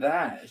 It's not even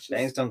that. It's just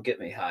Bangs don't get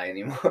me high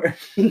anymore.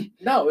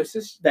 no. It's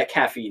just That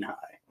caffeine high.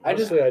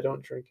 Honestly, I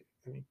don't drink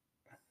any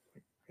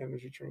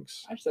energy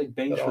drinks. I just like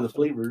bangs That for the often.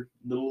 flavor.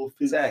 The little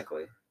fizz.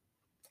 Exactly.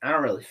 I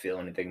don't really feel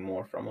anything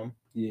more from them.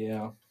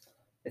 Yeah.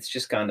 It's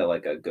just kind of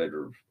like a good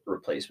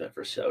replacement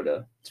for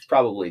soda. It's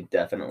probably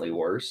definitely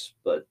worse,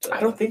 but I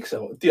don't think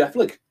so, dude. I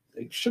feel like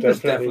sugar's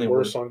Definitely definitely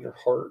worse worse. on your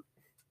heart.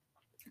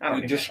 I don't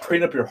Dude, even just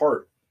train up your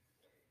heart,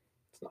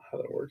 It's not how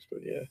that works, but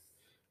yeah.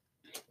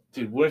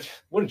 dude.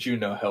 Wouldn't you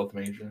know, health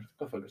major?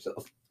 Go fuck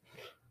yourself.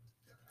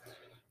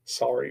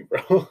 Sorry,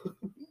 bro.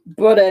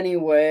 But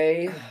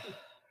anyway,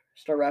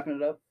 start wrapping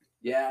it up.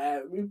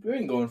 Yeah, we've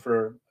been going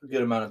for a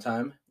good amount of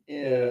time.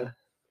 Yeah.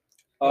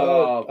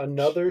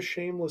 Another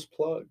shameless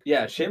plug.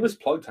 Yeah, shameless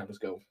plug time. Let's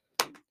go.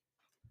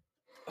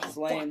 It's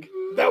lame.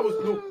 That was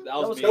me.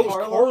 that was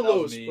Carlos?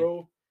 Carlos, me.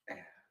 bro.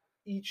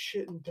 Eat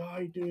shit and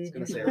die, dude. I was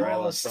gonna You say,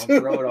 Rylan, lost. don't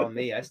throw it on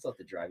me. I still have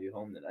to drive you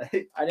home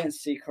tonight. I didn't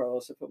see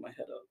Carlos. I put my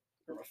head up.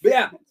 Or my But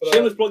yeah, But,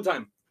 shameless plug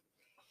time.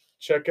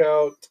 Check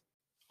out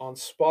on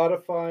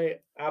Spotify,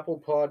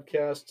 Apple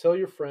Podcasts. Tell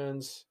your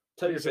friends.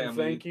 Tell your Please and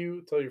family. Thank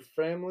you. Tell your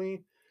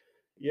family.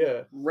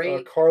 Yeah.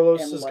 Rate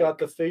Carlos and has like. got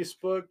the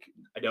Facebook.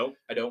 I don't.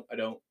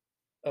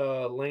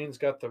 Lane's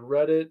got the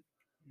Reddit.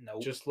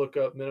 Nope. Just look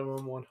up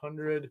minimum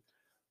 100.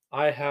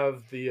 I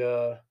have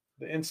the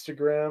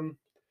Instagram.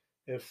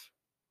 If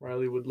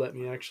Riley would let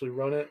me actually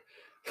run it.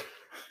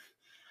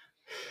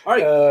 All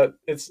right.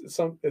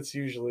 It's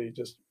usually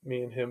just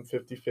me and him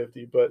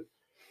 50-50, but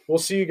we'll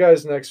see you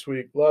guys next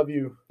week. Love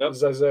you. Yep. This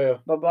is Isaiah.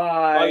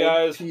 Bye-bye. Bye,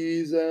 guys.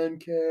 Peas and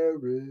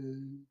carrots.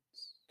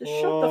 Just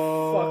shut the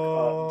fuck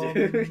up,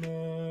 dude.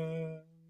 Amen.